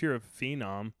if you're a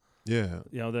phenom. Yeah,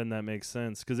 then that makes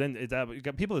sense, because then you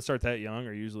got people that start that young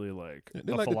are usually like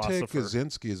they're like philosopher. The Ted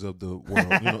Kopczynskis of the world.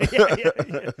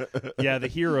 Yeah, the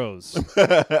heroes,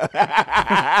 the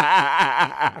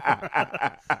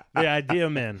idea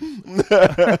men.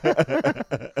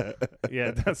 Yeah,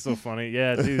 that's so funny.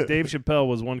 Yeah, dude, Dave Chappelle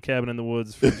was one cabin in the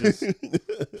woods for just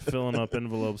filling up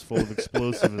envelopes full of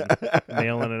explosive and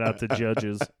mailing it out to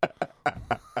judges.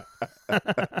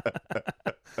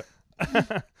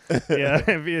 Yeah,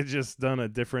 if he had just done a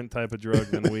different type of drug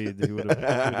than weed, he would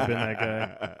have been that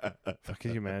guy. Fuck,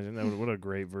 can you imagine? What a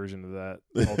great version of that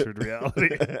altered reality.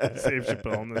 Dave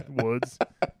Chappelle in the woods.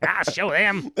 Show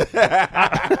them.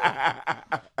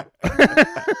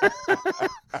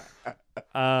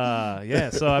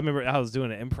 So I remember I was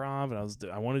doing an improv,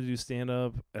 and I wanted to do stand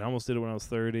up, and I almost did it when I was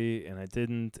 30, and I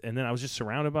didn't. And then I was just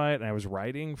surrounded by it, and I was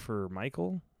writing for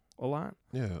Michael a lot.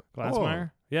 Yeah.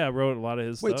 Glassmeyer. Yeah, I wrote a lot of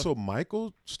his stuff. Wait, so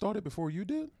Michael started before you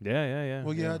did? Yeah.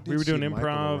 Well, yeah, I did. We were doing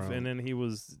improv, around. And then he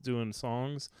was doing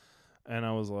songs, and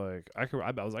I was like, I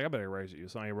better write you.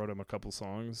 So I wrote him a couple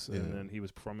songs, and then he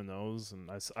was performing those,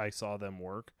 and I saw them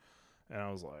work, and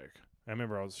I was like, I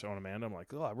remember I was showing Amanda, I'm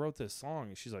like, oh, I wrote this song,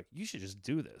 and she's like, you should just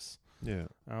do this. Yeah.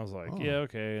 And I was like, yeah,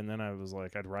 okay. And then I was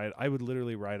like, I would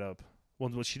literally write up. Well,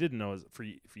 what she didn't know is for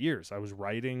years I was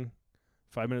writing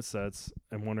 5-minute sets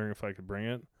and wondering if I could bring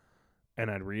it. And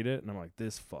I'd read it, and I'm like,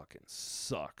 this fucking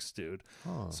sucks, dude.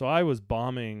 So I was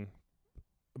bombing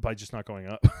by just not going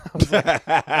up. I was like,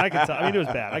 I could tell. I mean, it was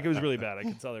bad. Like, it was really bad. I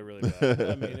could tell they were really bad.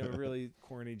 I mean, they were really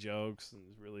corny jokes, and it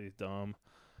was really dumb.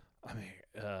 I mean,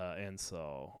 and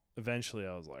so eventually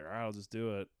I was like, all right, I'll just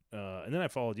do it. And then I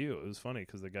followed you. It was funny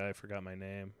because the guy forgot my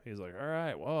name. He was like, all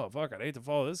right, well, fuck, I'd hate to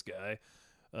follow this guy.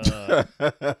 Give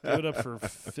it up for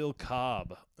Phil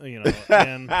Cobb, and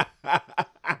I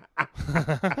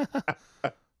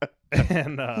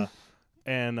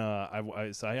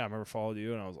remember followed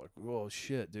you, and I was like, whoa,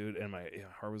 shit, dude, and my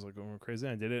heart was like going crazy.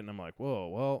 And I did it, and I'm like, whoa,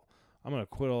 well, I'm gonna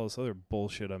quit all this other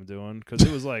bullshit I'm doing, because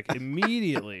it was like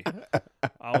immediately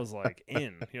I was like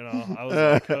I was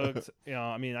like hooked.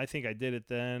 I mean, I think I did it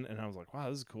then, and I was like, wow,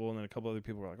 this is cool. And then a couple other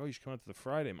people were like, oh, you should come out to the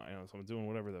Friday, so I'm doing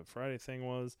whatever the Friday thing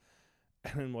was.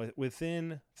 And then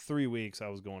within 3 weeks, I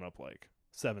was going up like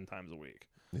 7 times a week.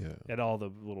 Yeah. At all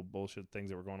the little bullshit things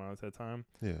that were going on at that time.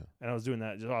 Yeah. And I was doing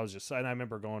that. And I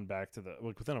remember going back to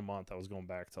within a month, I was going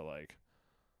back to like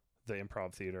the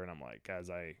improv theater, and I'm like, guys,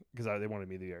 they wanted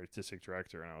me to be the artistic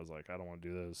director, and I was like, I don't want to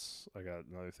do this. I got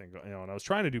another thing going, and I was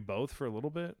trying to do both for a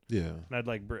little bit. Yeah. And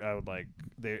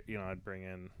I'd bring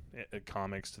in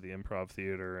comics to the improv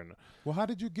theater. And well, how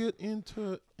did you get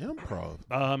into improv?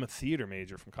 I'm a theater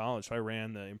major from college, so I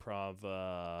ran the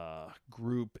improv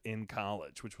group in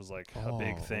college, which was like a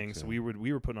big thing. Okay. So we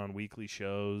were putting on weekly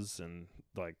shows, and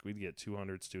like we'd get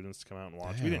 200 students to come out and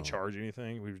watch. Damn. We didn't charge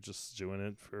anything. We were just doing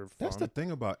it for fun. That's the thing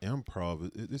about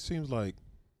improv. It seems like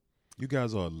you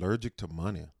guys are allergic to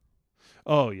money.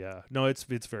 Oh yeah, no, it's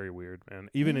very weird, man.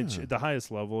 Even at the highest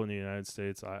level in the United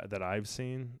States that I've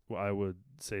seen, I would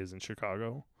say is in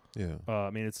Chicago. Yeah. I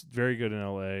mean, it's very good in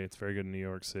LA. It's very good in New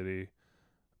York City.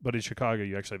 But in Chicago,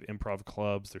 you actually have improv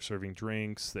clubs. They're serving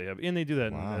drinks. They do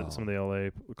that in some of the LA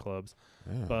clubs.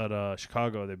 Yeah. But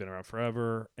Chicago, they've been around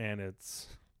forever, and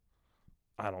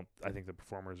I think the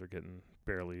performers are getting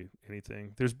barely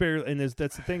anything. That's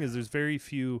the thing is there's very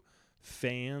few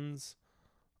fans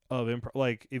of improv.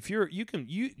 Like if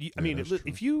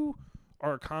if you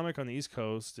are a comic on the East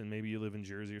Coast and maybe you live in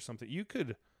Jersey or something, you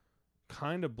could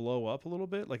kind of blow up a little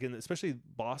bit, like especially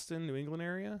Boston, New England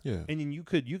area. Yeah. And then you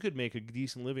could make a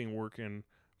decent living working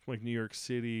from like New York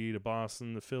City to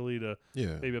Boston to Philly to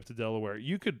maybe up to Delaware.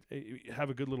 You could have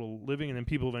a good little living, and then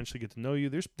people eventually get to know you.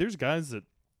 There's guys that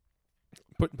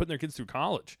putting their kids through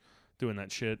college doing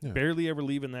that shit, barely ever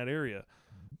leaving that area.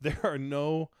 There are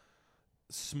no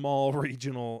small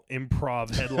regional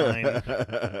improv headline.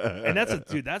 And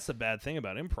that's the bad thing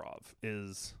about improv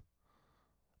is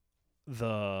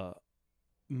the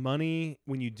money.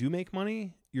 When you do make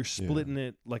money, you're splitting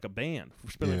it like a band. We're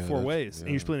splitting it 4 ways,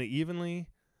 and you're splitting it evenly.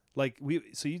 Like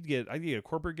I'd get a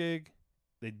corporate gig.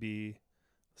 They'd be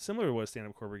similar to what a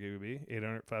stand-up corporate gig would be,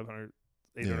 $800, $500,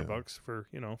 $800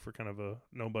 for kind of a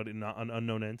nobody, not an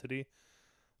unknown entity.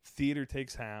 Theater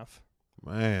takes half.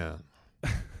 Man.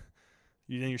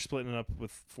 Then you're splitting it up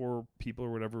with 4 people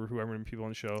or whatever, however many people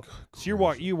on the show. So you're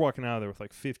walking out of there with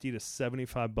like $50 to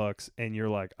 $75, and you're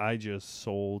like, I just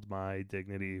sold my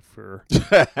dignity for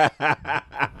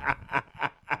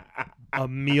a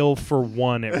meal for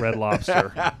one at Red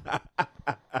Lobster.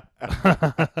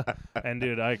 And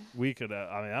dude,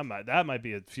 that might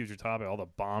be a future topic. All the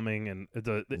bombing and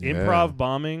the improv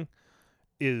bombing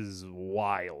is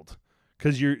wild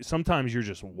because sometimes you're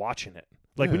just watching it.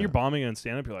 Like when you're bombing on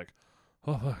stand up, you're like,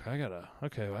 oh fuck, I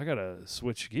gotta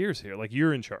switch gears here. Like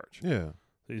you're in charge. Yeah.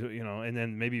 And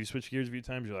then maybe you switch gears a few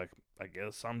times. You're like, I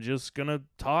guess I'm just gonna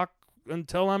talk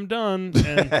until I'm done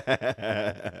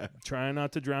and try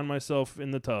not to drown myself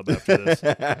in the tub after this.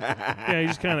 You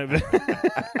just kind of.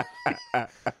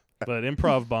 But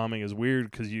improv bombing is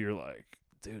weird because you're like,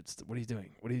 dude, what are you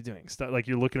doing? What are you doing? Stop! Like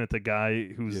you're looking at the guy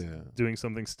who's doing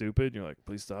something stupid. And you're like,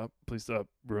 please stop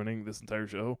ruining this entire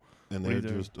show. And they're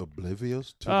just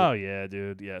oblivious to yeah,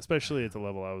 dude. Yeah, especially at the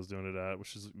level I was doing it at,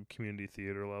 which is community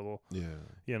theater level.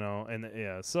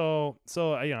 Yeah. So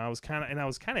I was kind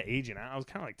of aging out. I was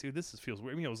kind of like, dude, this feels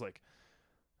weird. I mean, it was like,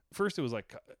 first it was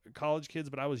like college kids,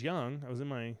 but I was young. I was in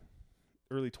my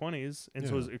early 20s, and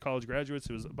so it was college graduates.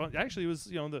 It was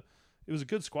it was a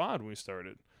good squad when we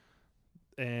started,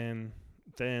 and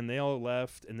then they all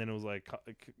left, and then it was like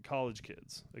college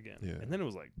kids again, and then it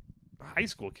was like high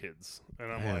school kids, and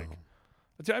I'm like,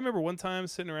 I remember one time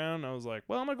sitting around, and I was like,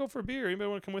 well, I'm gonna go for a beer. Anybody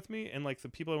want to come with me? And like the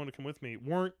people I want to come with me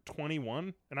weren't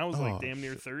 21, and I was like damn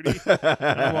near 30. And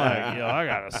I'm like, yo, I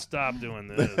gotta stop doing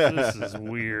this. This is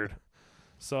weird.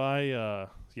 So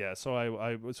so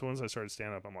once I started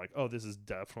stand up, I'm like, oh, this is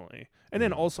definitely. And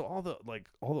then also all the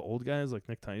old guys like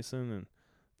Nick Tyson and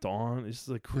Dawn, it's just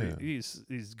like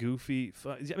these goofy,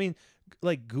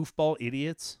 like goofball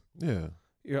idiots. Yeah.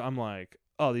 I'm like,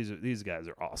 oh, these guys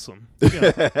are awesome.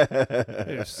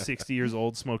 They're 60 years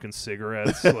old smoking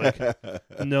cigarettes.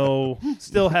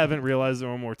 Still haven't realized their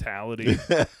own mortality.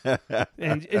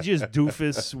 And it's just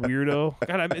doofus weirdo.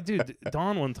 God, dude,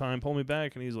 Don one time pulled me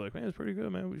back and he's like, man, it's pretty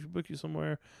good, man. We should book you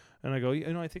somewhere. And I go,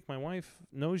 I think my wife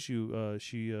knows you.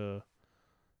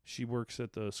 She works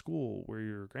at the school where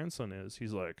your grandson is.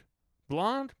 He's like,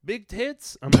 blonde, big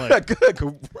tits. I'm like,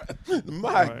 God.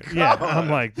 Yeah, I'm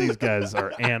like, these guys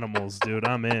are animals, dude.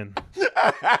 I'm in.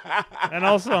 And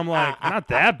also, I'm like, not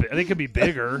that big. They could be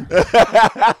bigger.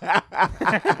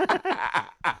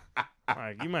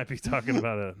 Like, you might be talking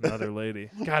about another lady.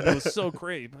 God, that was so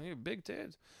great. Big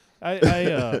tits. But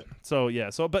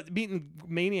meeting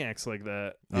maniacs like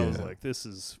that, I was like, this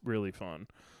is really fun.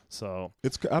 So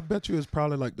I bet you it's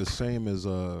probably like the same as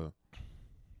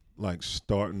like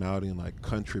starting out in like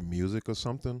country music or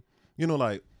something.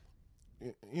 Like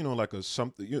like a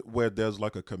something where there's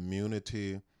like a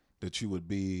community that you would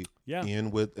be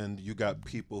in with, and you got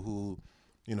people who,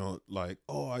 like,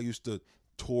 oh, I used to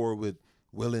tour with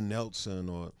Willie Nelson,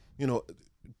 or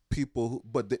people who,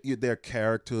 but they're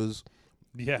characters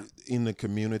in the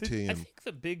community. I think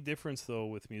the big difference though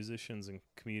with musicians and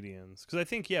comedians, because I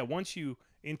think once you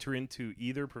enter into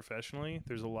either professionally,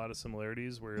 there's a lot of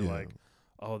similarities where you're like,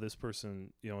 oh, this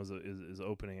person is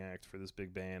opening act for this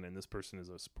big band, and this person is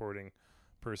a supporting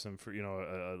person for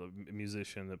a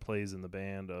musician that plays in the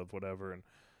band of whatever,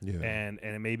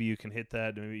 and maybe you can hit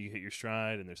that, maybe you hit your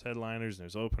stride, and there's headliners and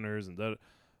there's openers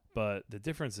but the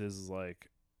difference is like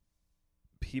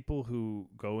people who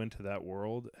go into that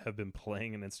world have been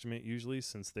playing an instrument usually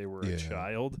since they were a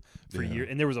child for years,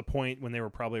 and there was a point when they were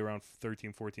probably around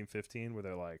 13, 14, 15 where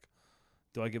they're like,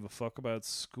 do I give a fuck about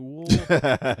school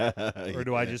or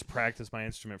do I just practice my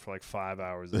instrument for like 5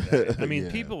 hours a day? I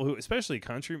mean, people who, especially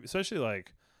country, especially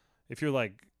like if you're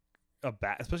like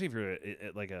especially if you're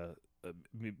like a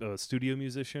studio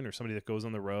musician or somebody that goes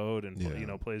on the road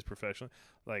and plays professionally,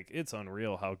 like it's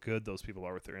unreal how good those people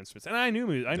are with their instruments. And I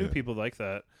knew people like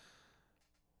that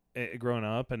growing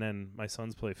up, and then my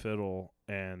sons play fiddle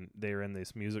and they were in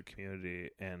this music community,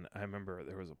 and I remember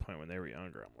there was a point when they were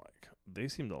younger, I'm like, they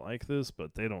seem to like this,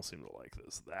 but they don't seem to like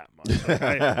this that much.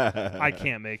 Like, I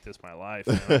can't make this my life,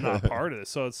 and I'm not part of this.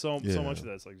 So it's so much of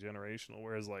that's like generational,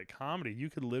 whereas like comedy, you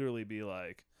could literally be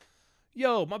like,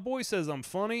 yo, my boy says I'm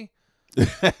funny.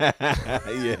 I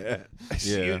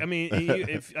mean,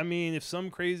 if some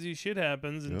crazy shit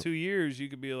happens in 2 years, you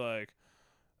could be like,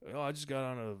 oh, I just got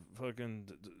on a fucking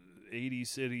 80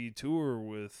 city tour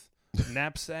with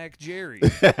Knapsack Jerry.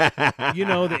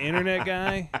 The internet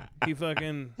guy.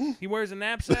 He wears a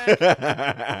knapsack.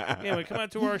 Anyway, come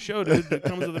out to our show, dude. That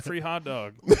comes with a free hot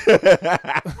dog.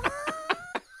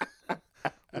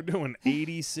 We're doing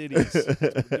 80 cities.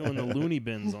 We're doing the loony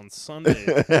bins on Sunday.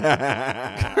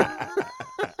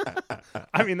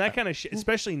 I mean, that kind of shit,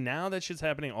 especially now that shit's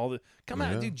happening all the... Come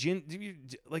out,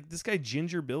 dude. Like, this guy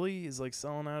Ginger Billy is, like,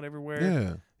 selling out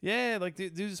everywhere. Yeah, like,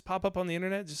 dude just pop up on the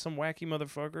internet, just some wacky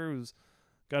motherfucker who's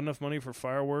got enough money for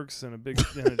fireworks and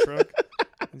in a truck.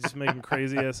 Just making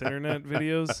crazy-ass internet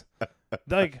videos.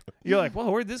 Like, you're like,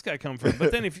 well, where'd this guy come from?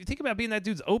 But then if you think about being that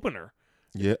dude's opener...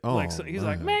 Yeah. Oh, like, so he's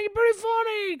like, man, you're pretty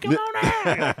funny. Come on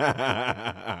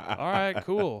out. All right,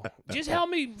 cool. Just help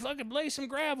me fucking lay some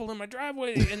gravel in my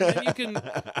driveway, and then you can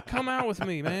come out with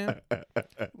me, man.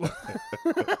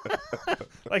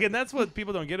 Like, and that's what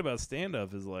people don't get about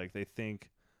stand-up is like they think.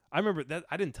 I remember that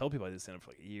I didn't tell people I did stand-up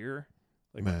for like a year.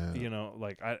 Like, man,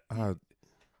 like I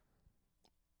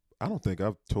don't think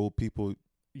I've told people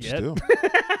yet. Still.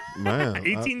 Man,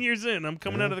 18 years in, I'm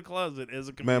coming out of the closet as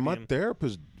a comedian. Man, my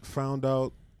therapist found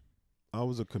out I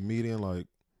was a comedian like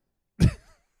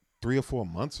 3 or 4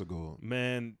 months ago.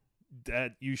 Man,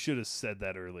 that you should have said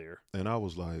that earlier. And I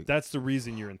was like, that's the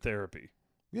reason you're in therapy.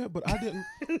 Yeah, but I didn't.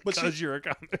 But because you're a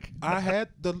comic. I had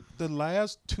the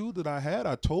last 2 that I had.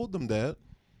 I told them that,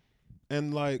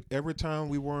 and like every time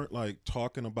we weren't like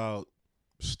talking about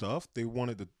stuff, they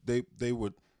wanted to. They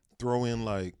would throw in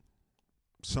like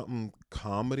something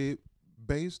comedy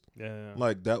based. Yeah.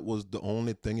 Like that was the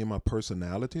only thing in my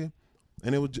personality,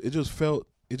 and it just felt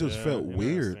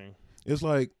weird. It's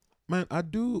like, man, I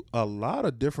do a lot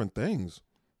of different things.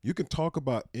 You can talk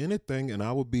about anything, and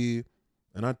I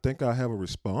think I have a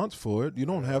response for it. You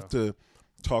don't have to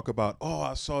talk about, oh,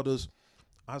 I saw this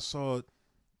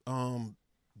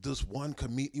one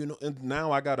comedian, and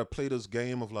now I got to play this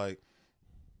game of like,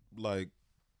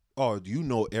 oh,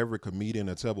 every comedian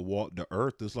that's ever walked the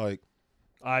earth. It's like,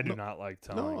 I do not like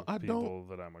telling people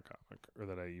that I'm a comic or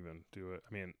that I even do it.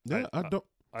 I mean,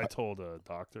 I told a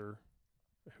doctor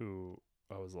who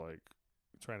I was like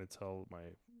trying to tell my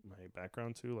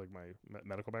background to, like my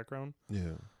medical background.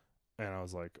 Yeah. And I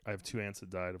was like, I have 2 aunts that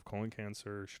died of colon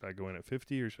cancer. Should I go in at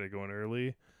 50 or should I go in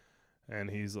early? And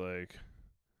he's like,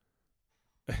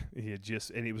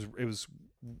 it was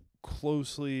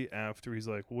closely after. He's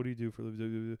like, what do you do for a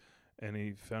living? And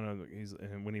he found out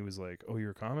and when he was like, oh,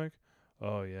 you're a comic?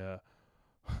 Oh yeah.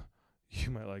 You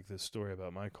might like this story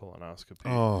about my colonoscopy.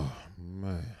 Oh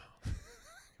man.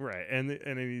 Right. And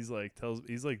he's like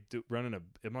running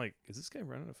I'm like, is this guy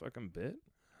running a fucking bit?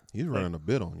 He's running a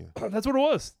bit on you. That's what it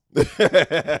was.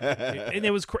 And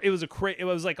it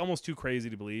was like almost too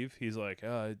crazy to believe. He's like,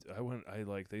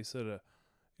 they said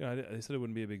they said it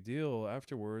wouldn't be a big deal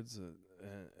afterwards.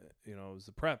 It was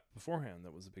the prep beforehand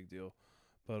that was a big deal.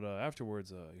 But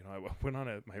afterwards, I went on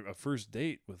a first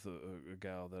date with a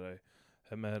gal that I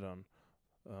had met on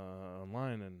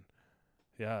online, and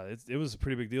yeah, it was a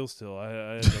pretty big deal. Still, I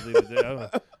had to leave the date.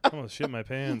 I almost shit my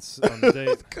pants on the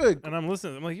date. Good. And I'm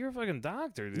listening. I'm like, you're a fucking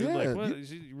doctor, dude. Yeah, like, what?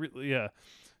 Yeah.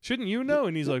 Shouldn't you know?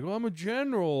 And he's like, well, I'm a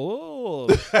general. Oh.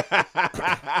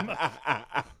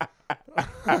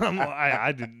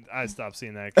 I stopped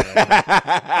seeing that guy.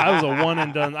 I was a one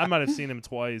and done. I might have seen him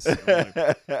twice.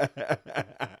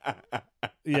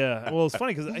 Yeah. Well, it's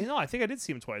funny because I think I did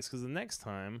see him twice because the next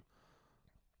time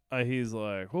he's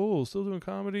like, oh, still doing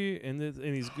comedy, and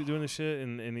he's doing this shit,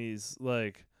 and he's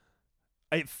like,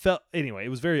 it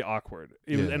was very awkward.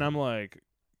 And I'm like,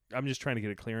 I'm just trying to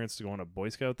get a clearance to go on a Boy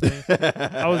Scout thing.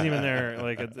 I wasn't even there.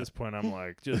 Like at this point, I'm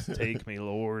like, just take me,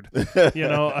 Lord. I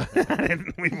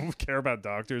didn't even care about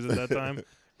doctors at that time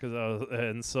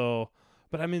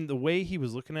but I mean, the way he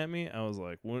was looking at me, I was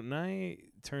like, when I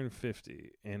turn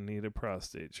 50 and need a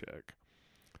prostate check,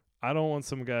 I don't want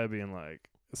some guy being like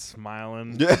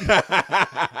smiling.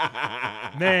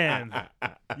 Man,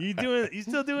 you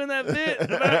still doing that bit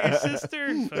about your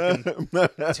sister?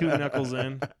 Fucking 2 knuckles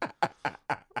in.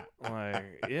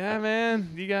 Like, yeah, man,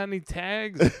 you got any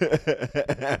tags?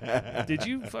 Did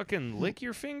you fucking lick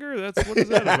your finger? What is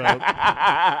that about?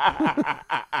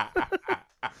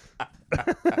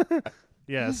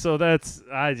 Yeah, so it's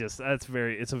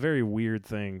a very weird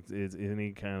thing. It's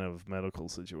any kind of medical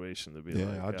situation to be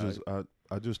like.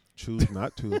 I just choose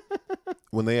not to.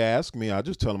 When they ask me, I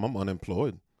just tell them I'm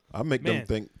unemployed. I make them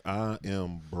think I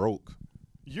am broke.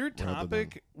 Your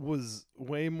topic was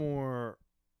way more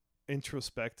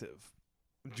introspective.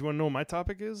 Do you want to know what my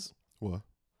topic is? What?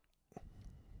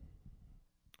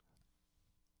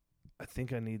 I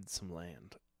think I need some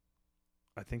land.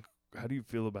 How do you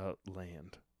feel about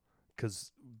land?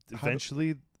 Because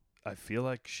eventually, I feel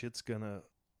like shit's gonna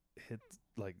hit.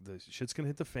 Like the shit's gonna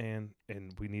hit the fan,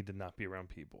 and we need to not be around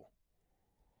people.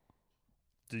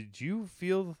 Did you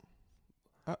feel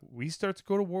we start to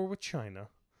go to war with China?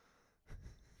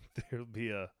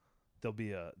 They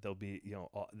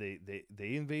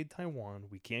invade Taiwan.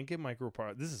 We can't get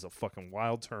micropower. This is a fucking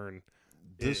wild turn.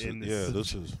 This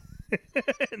is.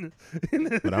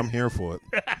 But I'm here for it.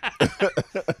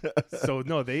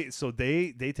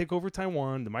 They take over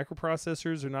Taiwan. The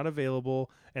microprocessors are not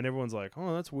available, and everyone's like,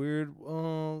 "Oh, that's weird.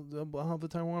 I'll have the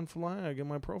Taiwan flag in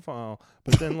my profile."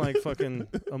 But then, like, fucking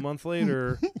a month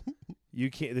later,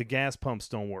 you can't. The gas pumps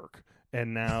don't work,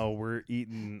 and now we're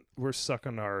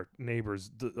sucking our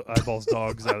neighbors' eyeballs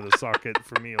dogs out of the socket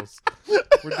for meals.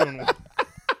 We're doing.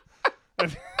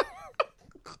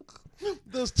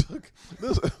 This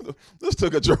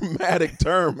took a dramatic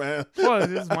turn, man. Well,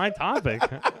 this is my topic.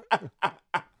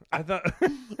 I thought.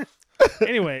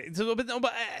 Anyway,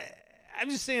 but I'm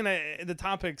just saying the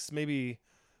topics. Maybe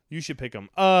you should pick them.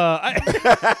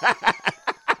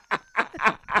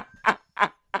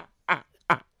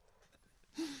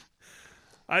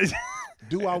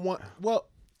 Do I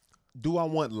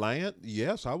want land?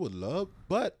 Yes, I would love,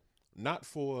 but not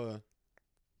for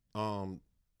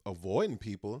avoiding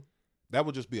people. That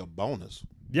would just be a bonus.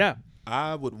 Yeah.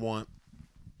 I would want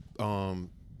some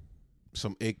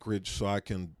acreage so I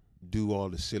can do all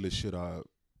the silly shit I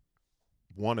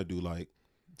want to do, like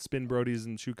spin brodies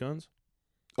and shoot guns.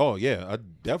 Oh yeah, I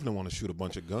definitely want to shoot a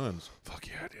bunch of guns. Fuck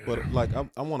yeah, dude. But like,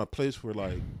 I want a place where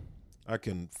like I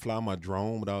can fly my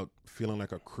drone without feeling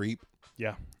like a creep.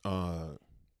 Yeah.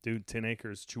 Dude, 10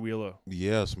 acres, Chihuahua.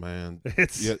 Yes, man.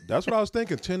 Yeah, that's what I was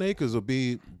thinking. 10 acres will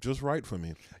be just right for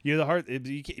me.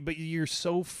 But you're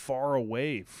so far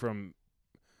away from.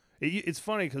 It's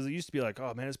funny because it used to be like,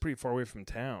 oh man, it's pretty far away from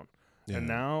town. Yeah. And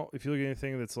now, if you look at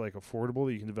anything that's like affordable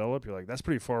that you can develop, you're like, that's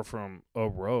pretty far from a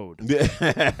road.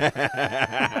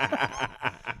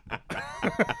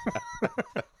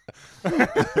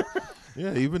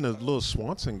 Yeah, even the little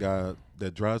Swanson guy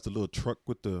that drives the little truck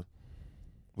with the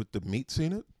meats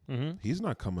in it, he's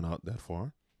not coming out that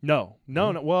far. No.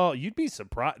 Well, you'd be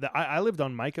surprised. I lived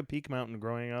on Micah Peak Mountain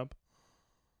growing up.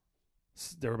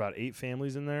 There were about 8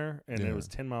 families in there, and it was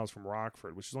 10 miles from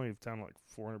Rockford, which is only a town of like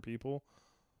 400 people.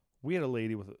 We had a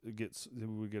lady who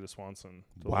would get a Swanson.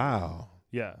 Wow.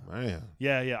 Yeah. Man.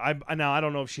 Yeah. I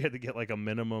don't know if she had to get like a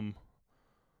minimum.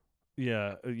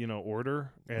 Yeah,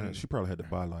 order, and man, she probably had to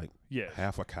buy like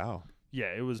half a cow.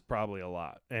 Yeah, it was probably a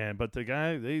lot. But the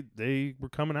guy, they were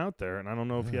coming out there, and I don't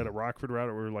know if he had a Rockford route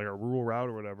or like a rural route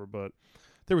or whatever, but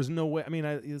there was no way. I mean,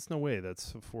 there's no way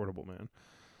that's affordable, man.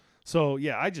 So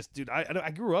yeah, I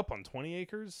grew up on 20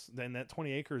 acres. Then that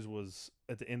 20 acres was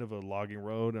at the end of a logging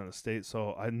road on a state,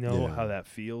 so I know how that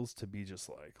feels to be just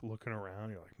like looking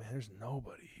around. You're like, man, there's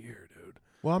nobody here, dude.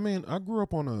 Well, I mean, I grew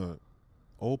up on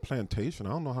old plantation. I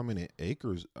don't know how many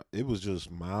acres. It was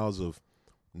just miles of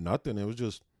nothing. It was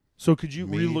just. So were you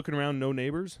me. looking around, no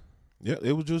neighbors? Yeah,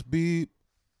 it would just be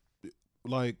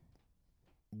like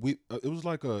it was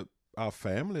like our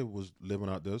family was living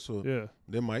out there, so Yeah.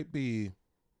 there might be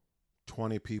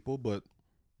 20 people, but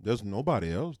there's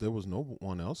nobody else. There was no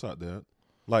one else out there,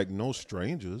 like no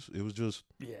strangers. It was just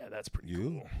that's pretty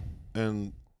you, cool.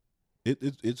 and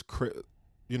it's it's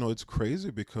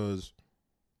crazy because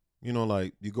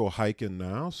like you go hiking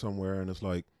now somewhere, and it's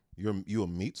like you'll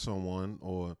meet someone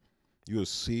or you'll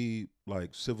see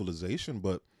like civilization,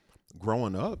 but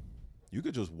growing up, you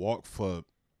could just walk for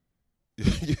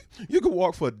you could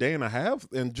walk for a day and a half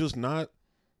and just not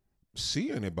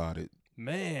see anybody.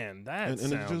 Man, that and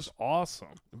sounds it's just awesome.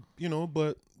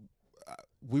 But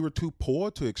we were too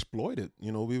poor to exploit it.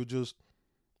 We were just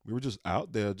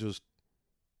out there, just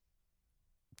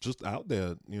out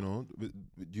there.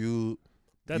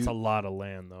 That's a lot of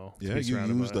land, though. Yeah, you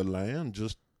use the land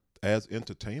just as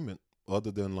entertainment,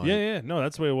 other than like. Yeah. No,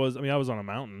 that's the way it was. I mean, I was on a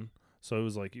mountain, so it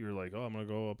was like you were like, oh, I'm gonna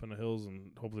go up in the hills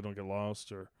and hopefully don't get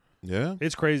lost or. Yeah,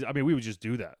 it's crazy. I mean, we would just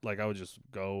do that. Like, I would just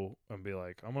go and be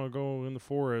like, I'm gonna go in the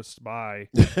forest. Bye.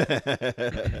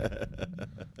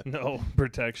 No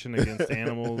protection against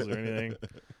animals or anything.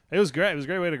 It was great. It was a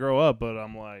great way to grow up. But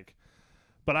I'm like,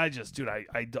 I just, dude,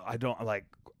 I don't like.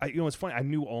 It's funny. I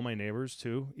knew all my neighbors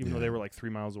too, even though they were like 3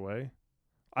 miles away.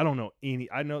 I don't know any.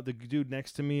 I know the dude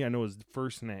next to me. I know his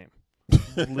first name.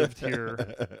 Lived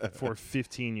here for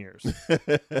 15 years.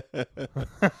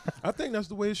 I think that's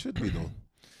the way it should be, though.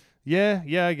 Yeah,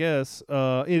 I guess.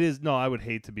 It is. No, I would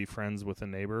hate to be friends with a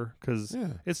neighbor because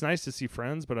it's nice to see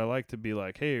friends, but I like to be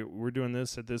like, hey, we're doing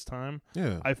this at this time.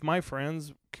 Yeah. If my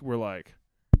friends were like,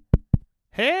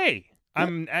 hey,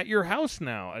 I'm at your house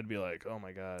now, I'd be like, oh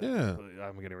my God. Yeah.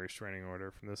 I'm getting a restraining order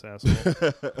from this asshole.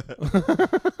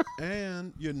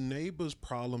 And your neighbor's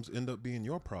problems end up being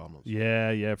your problems.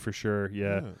 Yeah, for sure.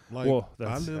 Yeah. Like, well,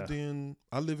 I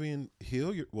live in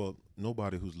Hilliard. Well,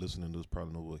 nobody who's listening to this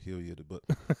probably knows what Hilliard is, but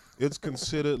it's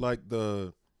considered like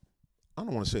I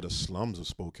don't want to say the slums of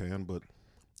Spokane, but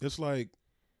it's like,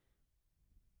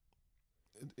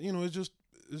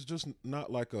 it's just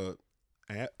not like a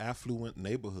affluent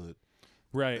neighborhood.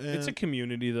 Right. And it's a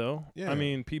community, though. Yeah. I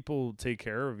mean, people take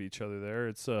care of each other there.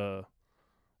 It's I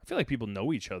feel like people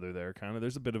know each other there, kind of.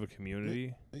 There's a bit of a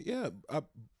community. Yeah.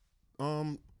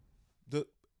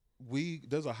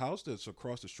 There's a house that's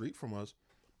across the street from us,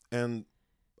 and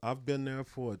I've been there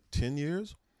for 10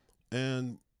 years,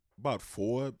 and about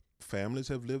 4 families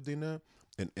have lived in there,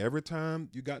 and every time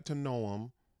you got to know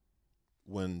them,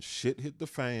 when shit hit the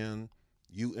fan,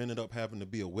 you ended up having to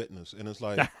be a witness, and it's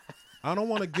like, I don't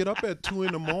want to get up at 2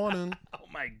 a.m. Oh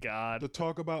my God, to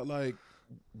talk about like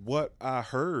what I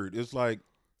heard. It's like,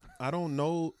 I don't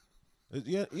know.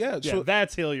 Yeah. So,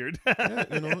 that's Hilliard.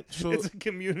 Yeah, so it's a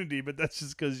community, but that's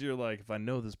just because you're like, if I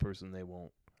know this person, they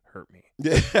won't hurt me.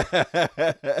 Yeah.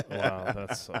 Wow,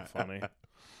 that's so funny.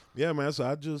 Yeah, man.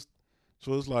 So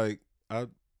it's like,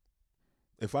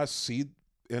 if I see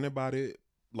anybody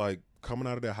like coming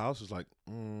out of their house, it's like,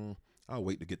 I'll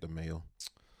wait to get the mail.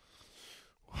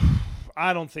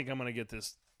 I don't think I'm gonna get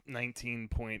this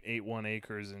 19.81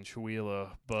 acres in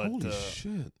Chewelah, but holy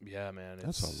shit, yeah, man,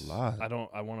 that's a lot.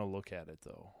 I want to look at it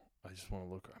though. I just want to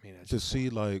look. I mean, to see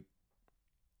like,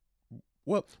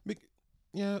 well,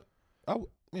 yeah,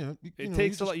 it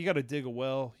takes a lot. You got to dig a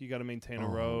well. You got to maintain a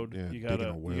road. Yeah, you got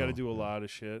to do a lot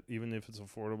of shit, even if it's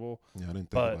affordable. Yeah, I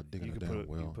didn't think about digging a damn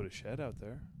well. You can put a shed out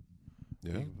there.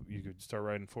 Yeah, you could start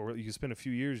riding 4-wheelers. You could spend a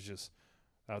few years just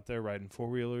out there riding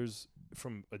 4-wheelers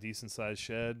from a decent sized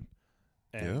shed,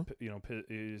 and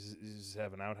just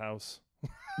have an outhouse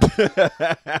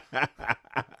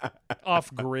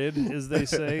off grid, as they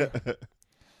say.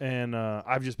 And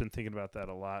I've just been thinking about that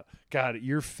a lot. God,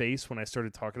 your face when I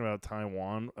started talking about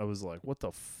Taiwan, I was like, "What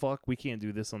the fuck? We can't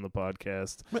do this on the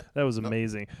podcast." That was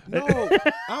amazing. No,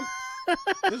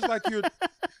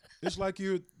 it's like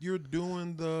you're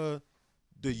doing the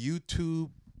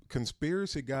YouTube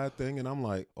conspiracy guy thing, and I'm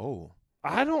like, oh,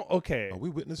 okay. Are we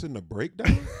witnessing the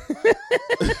breakdown?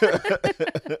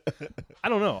 I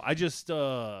don't know. I just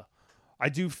I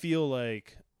do feel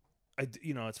like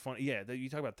it's funny. Yeah, you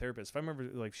talk about therapists. If I remember,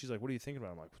 like, she's like, "What are you thinking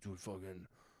about?" I'm like, "Dude, fucking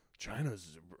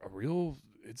China's a real.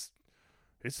 It's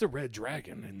the Red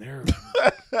Dragon, and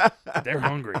they're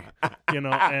hungry,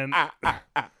 And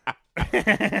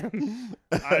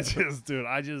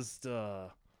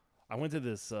I went to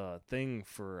this thing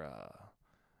for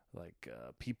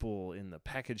people in the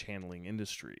package handling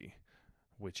industry,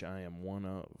 which I am one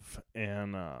of,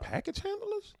 and package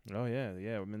handlers. Oh yeah.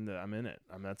 I'm in it.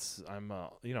 I'm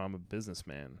a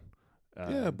businessman,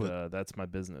 but that's my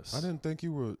business. I didn't think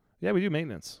you were. Yeah, we do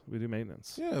maintenance.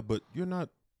 Yeah, but you're not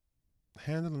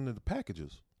handling the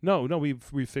packages. No, we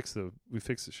fix the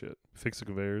shit. Fix the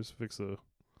conveyors.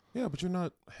 Yeah, but you're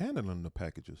not handling the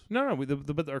packages. No,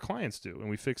 but our clients do, and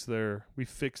we fix their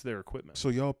equipment. So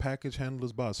y'all package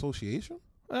handlers by association?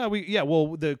 Well,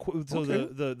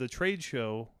 the trade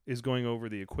show is going over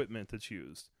the equipment that's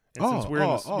used, and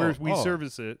since we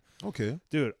service it, okay,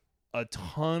 dude, a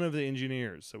ton of the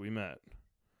engineers that we met,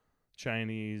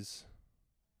 Chinese,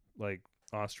 like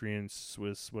Austrian,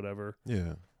 Swiss, whatever,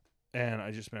 yeah, and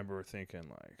I just remember thinking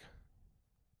like,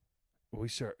 we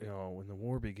start, when the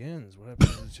war begins, what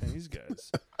happens to the Chinese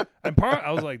guys? And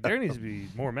I was like, there needs to be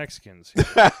more Mexicans here.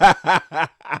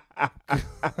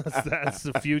 That's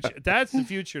the future. That's the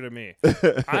future to me.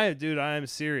 I am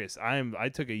serious. I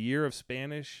took a year of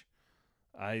Spanish,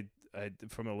 I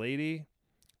from a lady,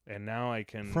 and now I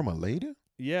can from a lady.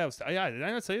 Yeah, did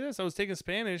I not say this? I was taking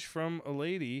Spanish from a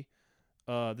lady.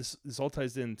 This all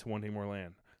ties into One Day More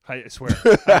Land. I swear.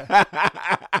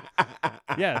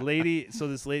 Yeah, lady. So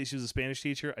this lady, she was a Spanish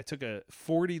teacher. I took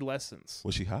 40 lessons.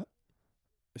 Was she hot?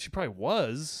 She probably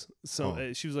was.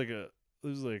 So she was like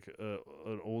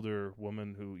an older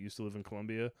woman who used to live in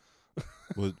Colombia.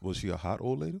 Was she a hot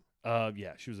old lady?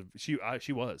 Yeah, she was. She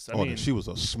was. I mean, she was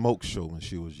a smoke show when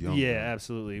she was young. Yeah,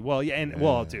 absolutely. Well, yeah, and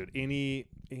well, dude, any.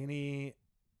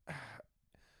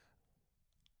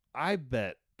 I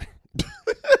bet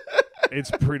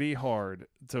it's pretty hard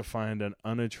to find an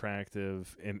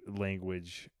unattractive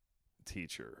language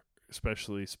teacher,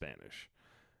 especially Spanish.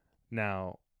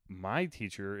 Now, my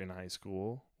teacher in high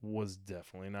school was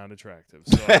definitely not attractive,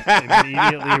 so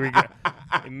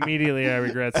I immediately I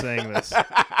regret saying this.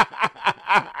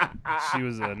 She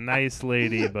was a nice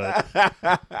lady, but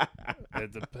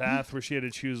at the path where she had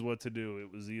to choose what to do,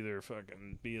 it was either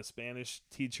fucking be a Spanish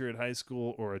teacher at high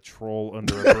school or a troll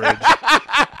under a bridge.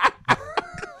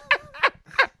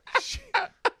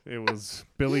 It was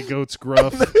Billy Goat's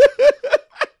Gruff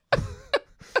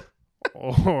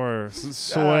or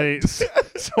soy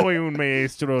un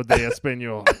maestro de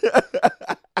español.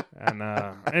 And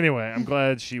anyway, I'm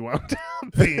glad she wound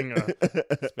up being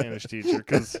a Spanish teacher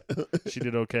because she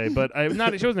did okay. But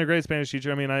she wasn't a great Spanish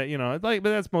teacher. I mean, but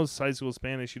that's most high school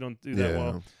Spanish. You don't do that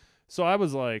well. So I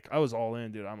was all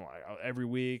in, dude. I'm like, every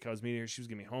week I was meeting her. She was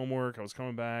giving me homework. I was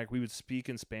coming back. We would speak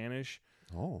in Spanish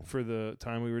for the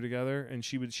time we were together, and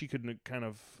she could kind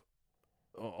of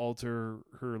alter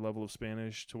her level of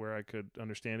Spanish to where I could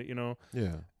understand it,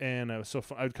 Yeah. And so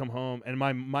I would come home, and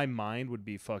my mind would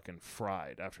be fucking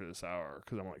fried after this hour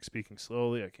because I'm like speaking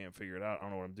slowly. I can't figure it out. I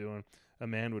don't know what I'm doing. A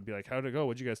man would be like, "How'd it go?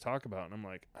 What'd you guys talk about?" And I'm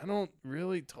like, "I don't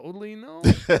really totally know."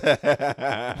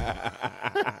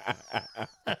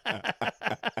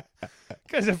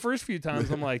 Because the first few times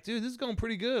I'm like, dude, this is going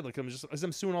pretty good. Like I'm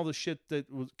doing all the shit that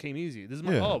came easy. This is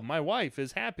my wife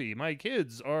is happy. My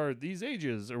kids are these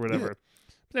ages or whatever. Yeah.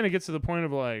 But then it gets to the point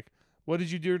of like, what did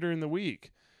you do during the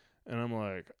week? And I'm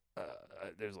like,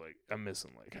 I'm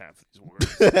missing like half these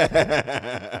words, and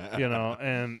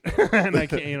I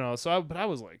can't, but I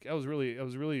was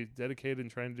really dedicated in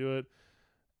trying to do it.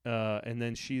 And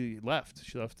then she left.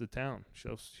 She left the town. She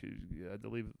had to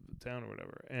leave the town or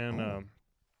whatever. And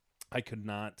I could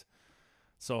not.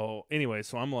 So anyway,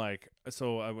 so I'm like,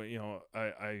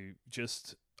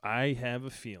 I have a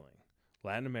feeling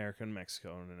Latin America and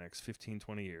Mexico in the next 15,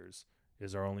 20 years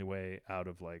is our only way out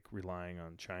of like relying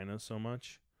on China so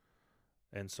much.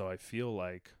 And so I feel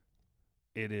like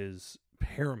it is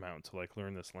paramount to like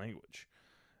learn this language.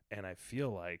 And I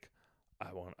feel like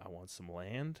I want some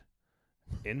land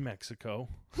in Mexico.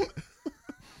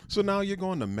 So now you're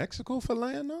going to Mexico for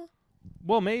land now?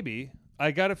 Well, maybe.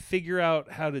 I got to figure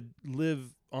out how to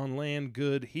live on land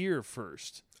good here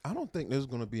first. I don't think there's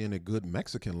going to be any good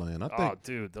Mexican land. Are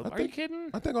you kidding?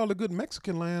 I think all the good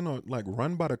Mexican land are like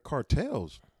run by the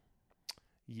cartels.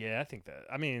 Yeah, I think that.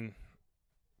 I mean,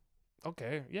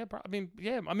 okay. Yeah, I mean,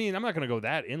 I'm not going to go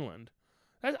that inland.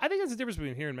 I think that's the difference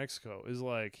between here and Mexico is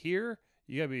like here,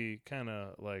 you got to be kind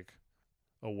of like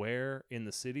aware in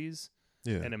the cities.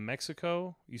 Yeah. And in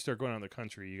Mexico, you start going out in the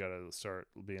country, you got to start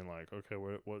being like, okay,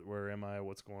 where am I?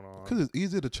 What's going on? Because it's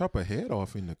easy to chop a head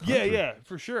off in the country. Yeah,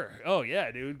 for sure. Oh,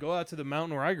 yeah, dude. Go out to the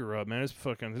mountain where I grew up, man.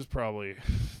 There's probably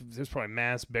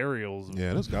mass burials.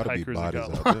 Yeah, there's got to be bodies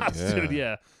out there. Yeah. Dude,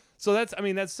 yeah. So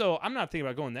I'm not thinking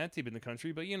about going that deep in the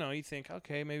country, but, you think,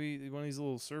 okay, maybe one of these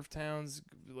little surf towns,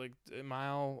 like a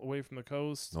mile away from the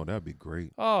coast. Oh, that'd be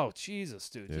great. Oh, Jesus,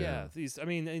 dude. Yeah.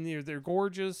 And they're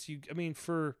gorgeous.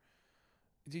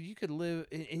 Dude, you could live,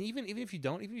 and even if you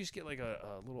don't, even if you just get like a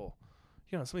little,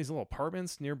 some of these little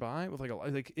apartments nearby with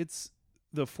like it's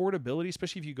the affordability,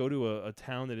 especially if you go to a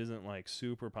town that isn't like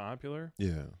super popular.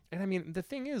 Yeah. And I mean, the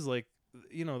thing is, like,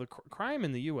 the crime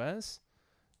in the U.S.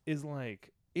 is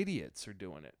like idiots are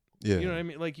doing it. Yeah. You know what I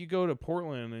mean? Like, you go to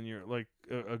Portland and you're like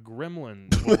a gremlin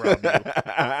will rob you.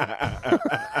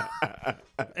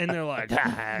 And they're like,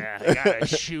 I got a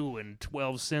shoe and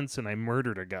 12 cents and I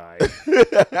murdered a guy. It's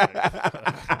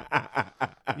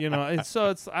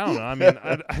I don't know. I mean,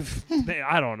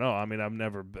 I don't know. I mean, I've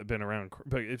never been around,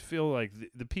 but it feels like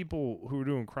the people who are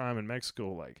doing crime in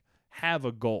Mexico, like, have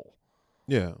a goal.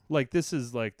 Yeah. Like, this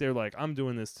is like, they're like, I'm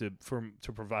doing this to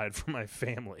provide for my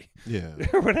family. Yeah.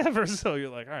 Or whatever. So you're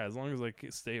like, all right, as long as I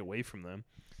stay away from them.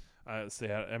 I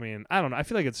mean, I don't know. I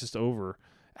feel like it's just over.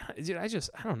 Dude, I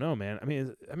don't know, man. I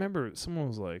mean, I remember someone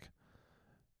was like,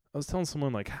 I was telling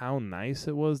someone like how nice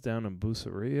it was down in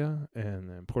Buceria and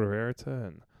in Puerto Vallarta,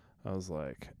 and I was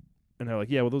like, and they're like,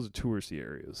 yeah, well, those are touristy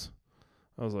areas.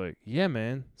 I was like, yeah,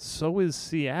 man. So is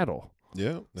Seattle.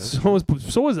 Yeah. So is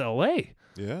LA.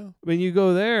 Yeah. When you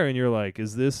go there and you're like,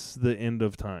 is this the end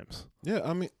of times? Yeah,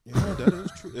 I mean, that is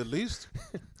true. At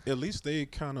least they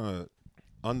kind of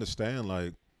understand,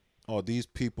 like, oh, these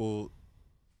people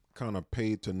kind of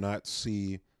paid to not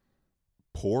see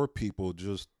poor people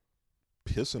just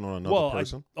pissing on another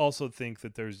person. I also think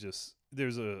that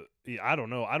I don't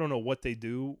know what they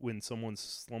do when someone's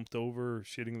slumped over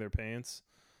shitting their pants.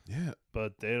 Yeah.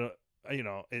 But they don't.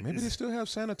 Maybe they still have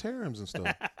sanitariums and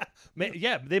stuff.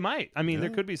 Yeah, they might. I mean,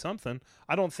 there could be something.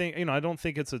 I don't think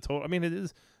it's a total. I mean, it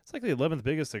is. It's like the 11th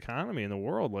biggest economy in the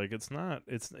world. Like, it's not.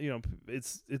 It's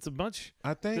it's a bunch.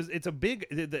 I think it's a big.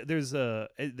 There's the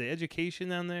education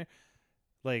down there.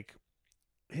 Like,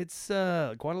 it's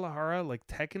Guadalajara. Like,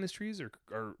 tech industries are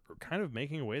kind of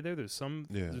making a way there. There's some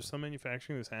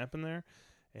manufacturing that's happened there,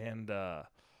 and.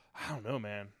 I don't know,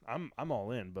 man. I'm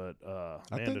all in, but I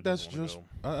think that's just.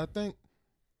 I think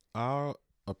our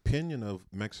opinion of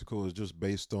Mexico is just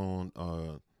based on,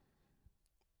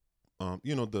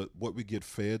 what we get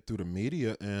fed through the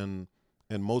media and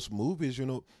most movies.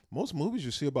 Most movies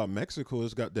you see about Mexico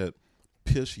has got that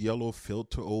piss yellow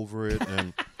filter over it,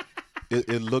 and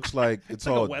it looks like it's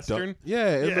like all a Western.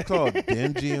 It looks all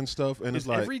dingy and stuff, and is it's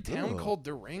like every town called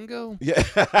Durango. Yeah.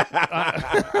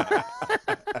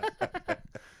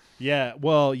 Yeah,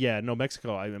 well, no,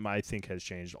 Mexico, I think has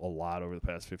changed a lot over the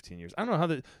past 15 years. I don't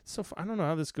know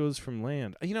how this goes from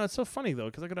land. It's so funny though,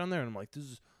 because I go down there and I'm like, this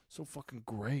is so fucking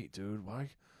great, dude. Why?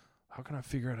 How can I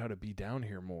figure out how to be down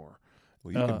here more?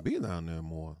 Well, you can be down there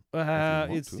more.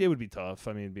 It would be tough.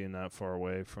 I mean, being that far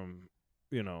away from,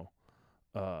 mi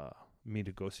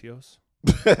negocios.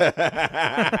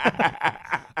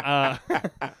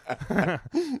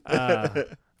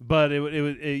 But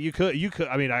you could.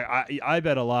 I mean, I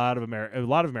bet a lot of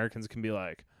Americans can be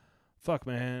like, fuck,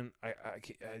 man. I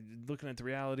looking at the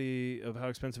reality of how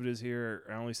expensive it is here.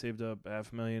 I only saved up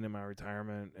 $500,000 in my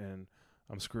retirement, and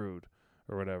I'm screwed,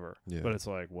 or whatever. Yeah. But it's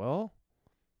like, well,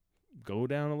 go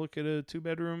down and look at a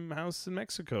 2-bedroom house in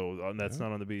Mexico, and that's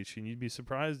not on the beach, and you'd be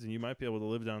surprised, and you might be able to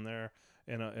live down there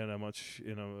in a much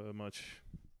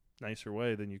nicer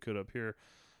way than you could up here.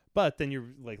 But then you're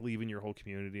like leaving your whole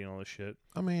community and all this shit.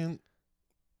 I mean,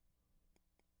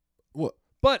 what?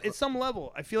 But at some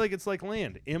level, I feel like it's like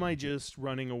land. Am I just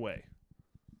running away?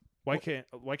 Why can't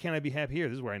I be happy here?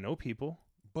 This is where I know people.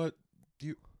 But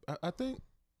I think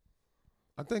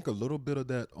a little bit of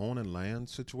that owning land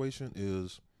situation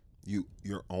is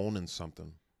you're owning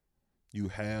something. You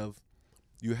have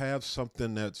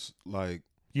something that's like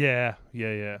yeah.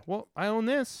 Well, I own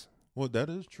this. Well, that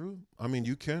is true. I mean,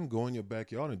 you can go in your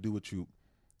backyard and do what you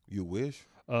wish.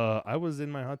 I was in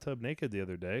my hot tub naked the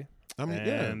other day. I mean,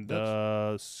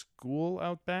 and school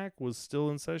out back was still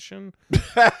in session.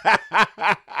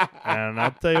 And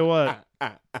I'll tell you what,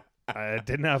 I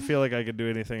did not feel like I could do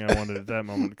anything I wanted at that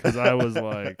moment, because I was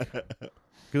like,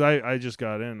 because I just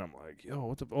got in. I'm like,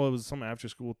 yo, it was some after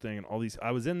school thing, and all these.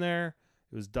 I was in there.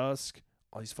 It was dusk.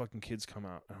 All these fucking kids come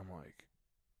out, and I'm like,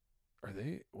 are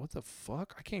they? What the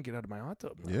fuck? I can't get out of my hot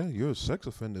tub now. Yeah, you're a sex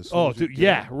offender. Oh, dude.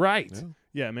 Yeah, right.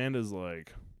 Yeah, Amanda's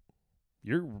like,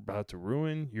 you're about to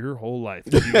ruin your whole life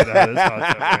if you get out of this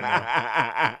hot tub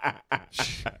right now.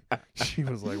 She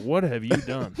was like, what have you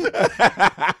done?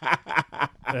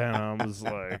 And I was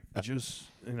like,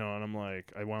 and I'm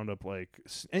like, I wound up like,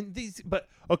 but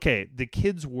okay, the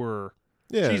kids were,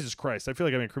 Jesus Christ, I feel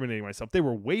like I'm incriminating myself. They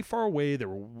were way far away. There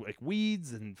were like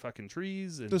weeds and fucking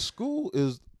trees. And the school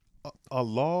is a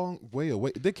long way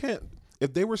away. They can't.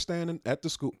 If they were standing at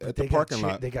the school at the parking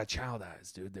lot, they got child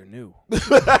eyes, dude. They're new.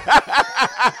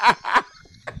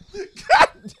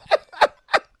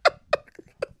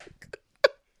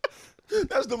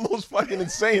 That's That's the most fucking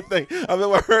insane thing I've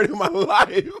ever heard in my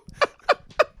life.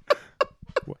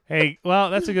 Hey,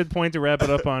 well, that's a good point to wrap it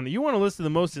up on. You want to listen to the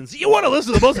most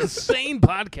insane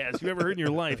podcast you ever heard in your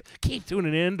life? Keep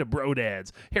tuning in to Bro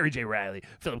Dads. Harry J. Riley,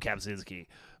 Phillip Kopczynski.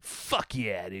 Fuck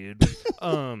yeah, dude.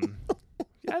 I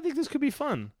think this could be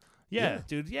fun. Yeah,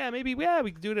 dude. Yeah, maybe. Yeah,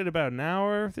 we can do it at about an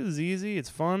hour. This is easy. It's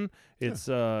fun. It's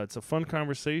a fun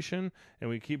conversation,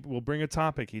 and we'll bring a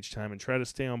topic each time and try to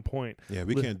stay on point. Yeah,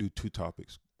 we can't do 2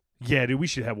 topics. Yeah, dude. We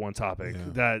should have one topic.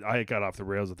 That I got off the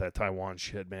rails with that Taiwan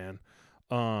shit, man.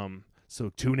 So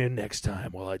tune in next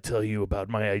time while I tell you about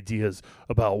my ideas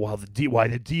about why the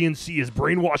DNC is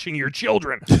brainwashing your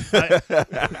children.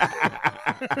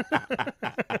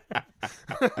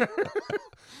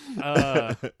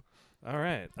 All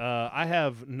right. I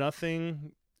have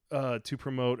nothing to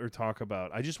promote or talk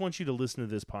about. I just want you to listen to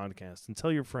this podcast and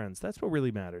tell your friends. That's what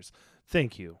really matters.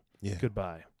 Thank you. Yeah.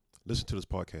 Goodbye. Listen to this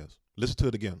podcast. Listen to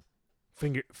it again.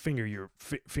 Finger your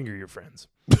friends.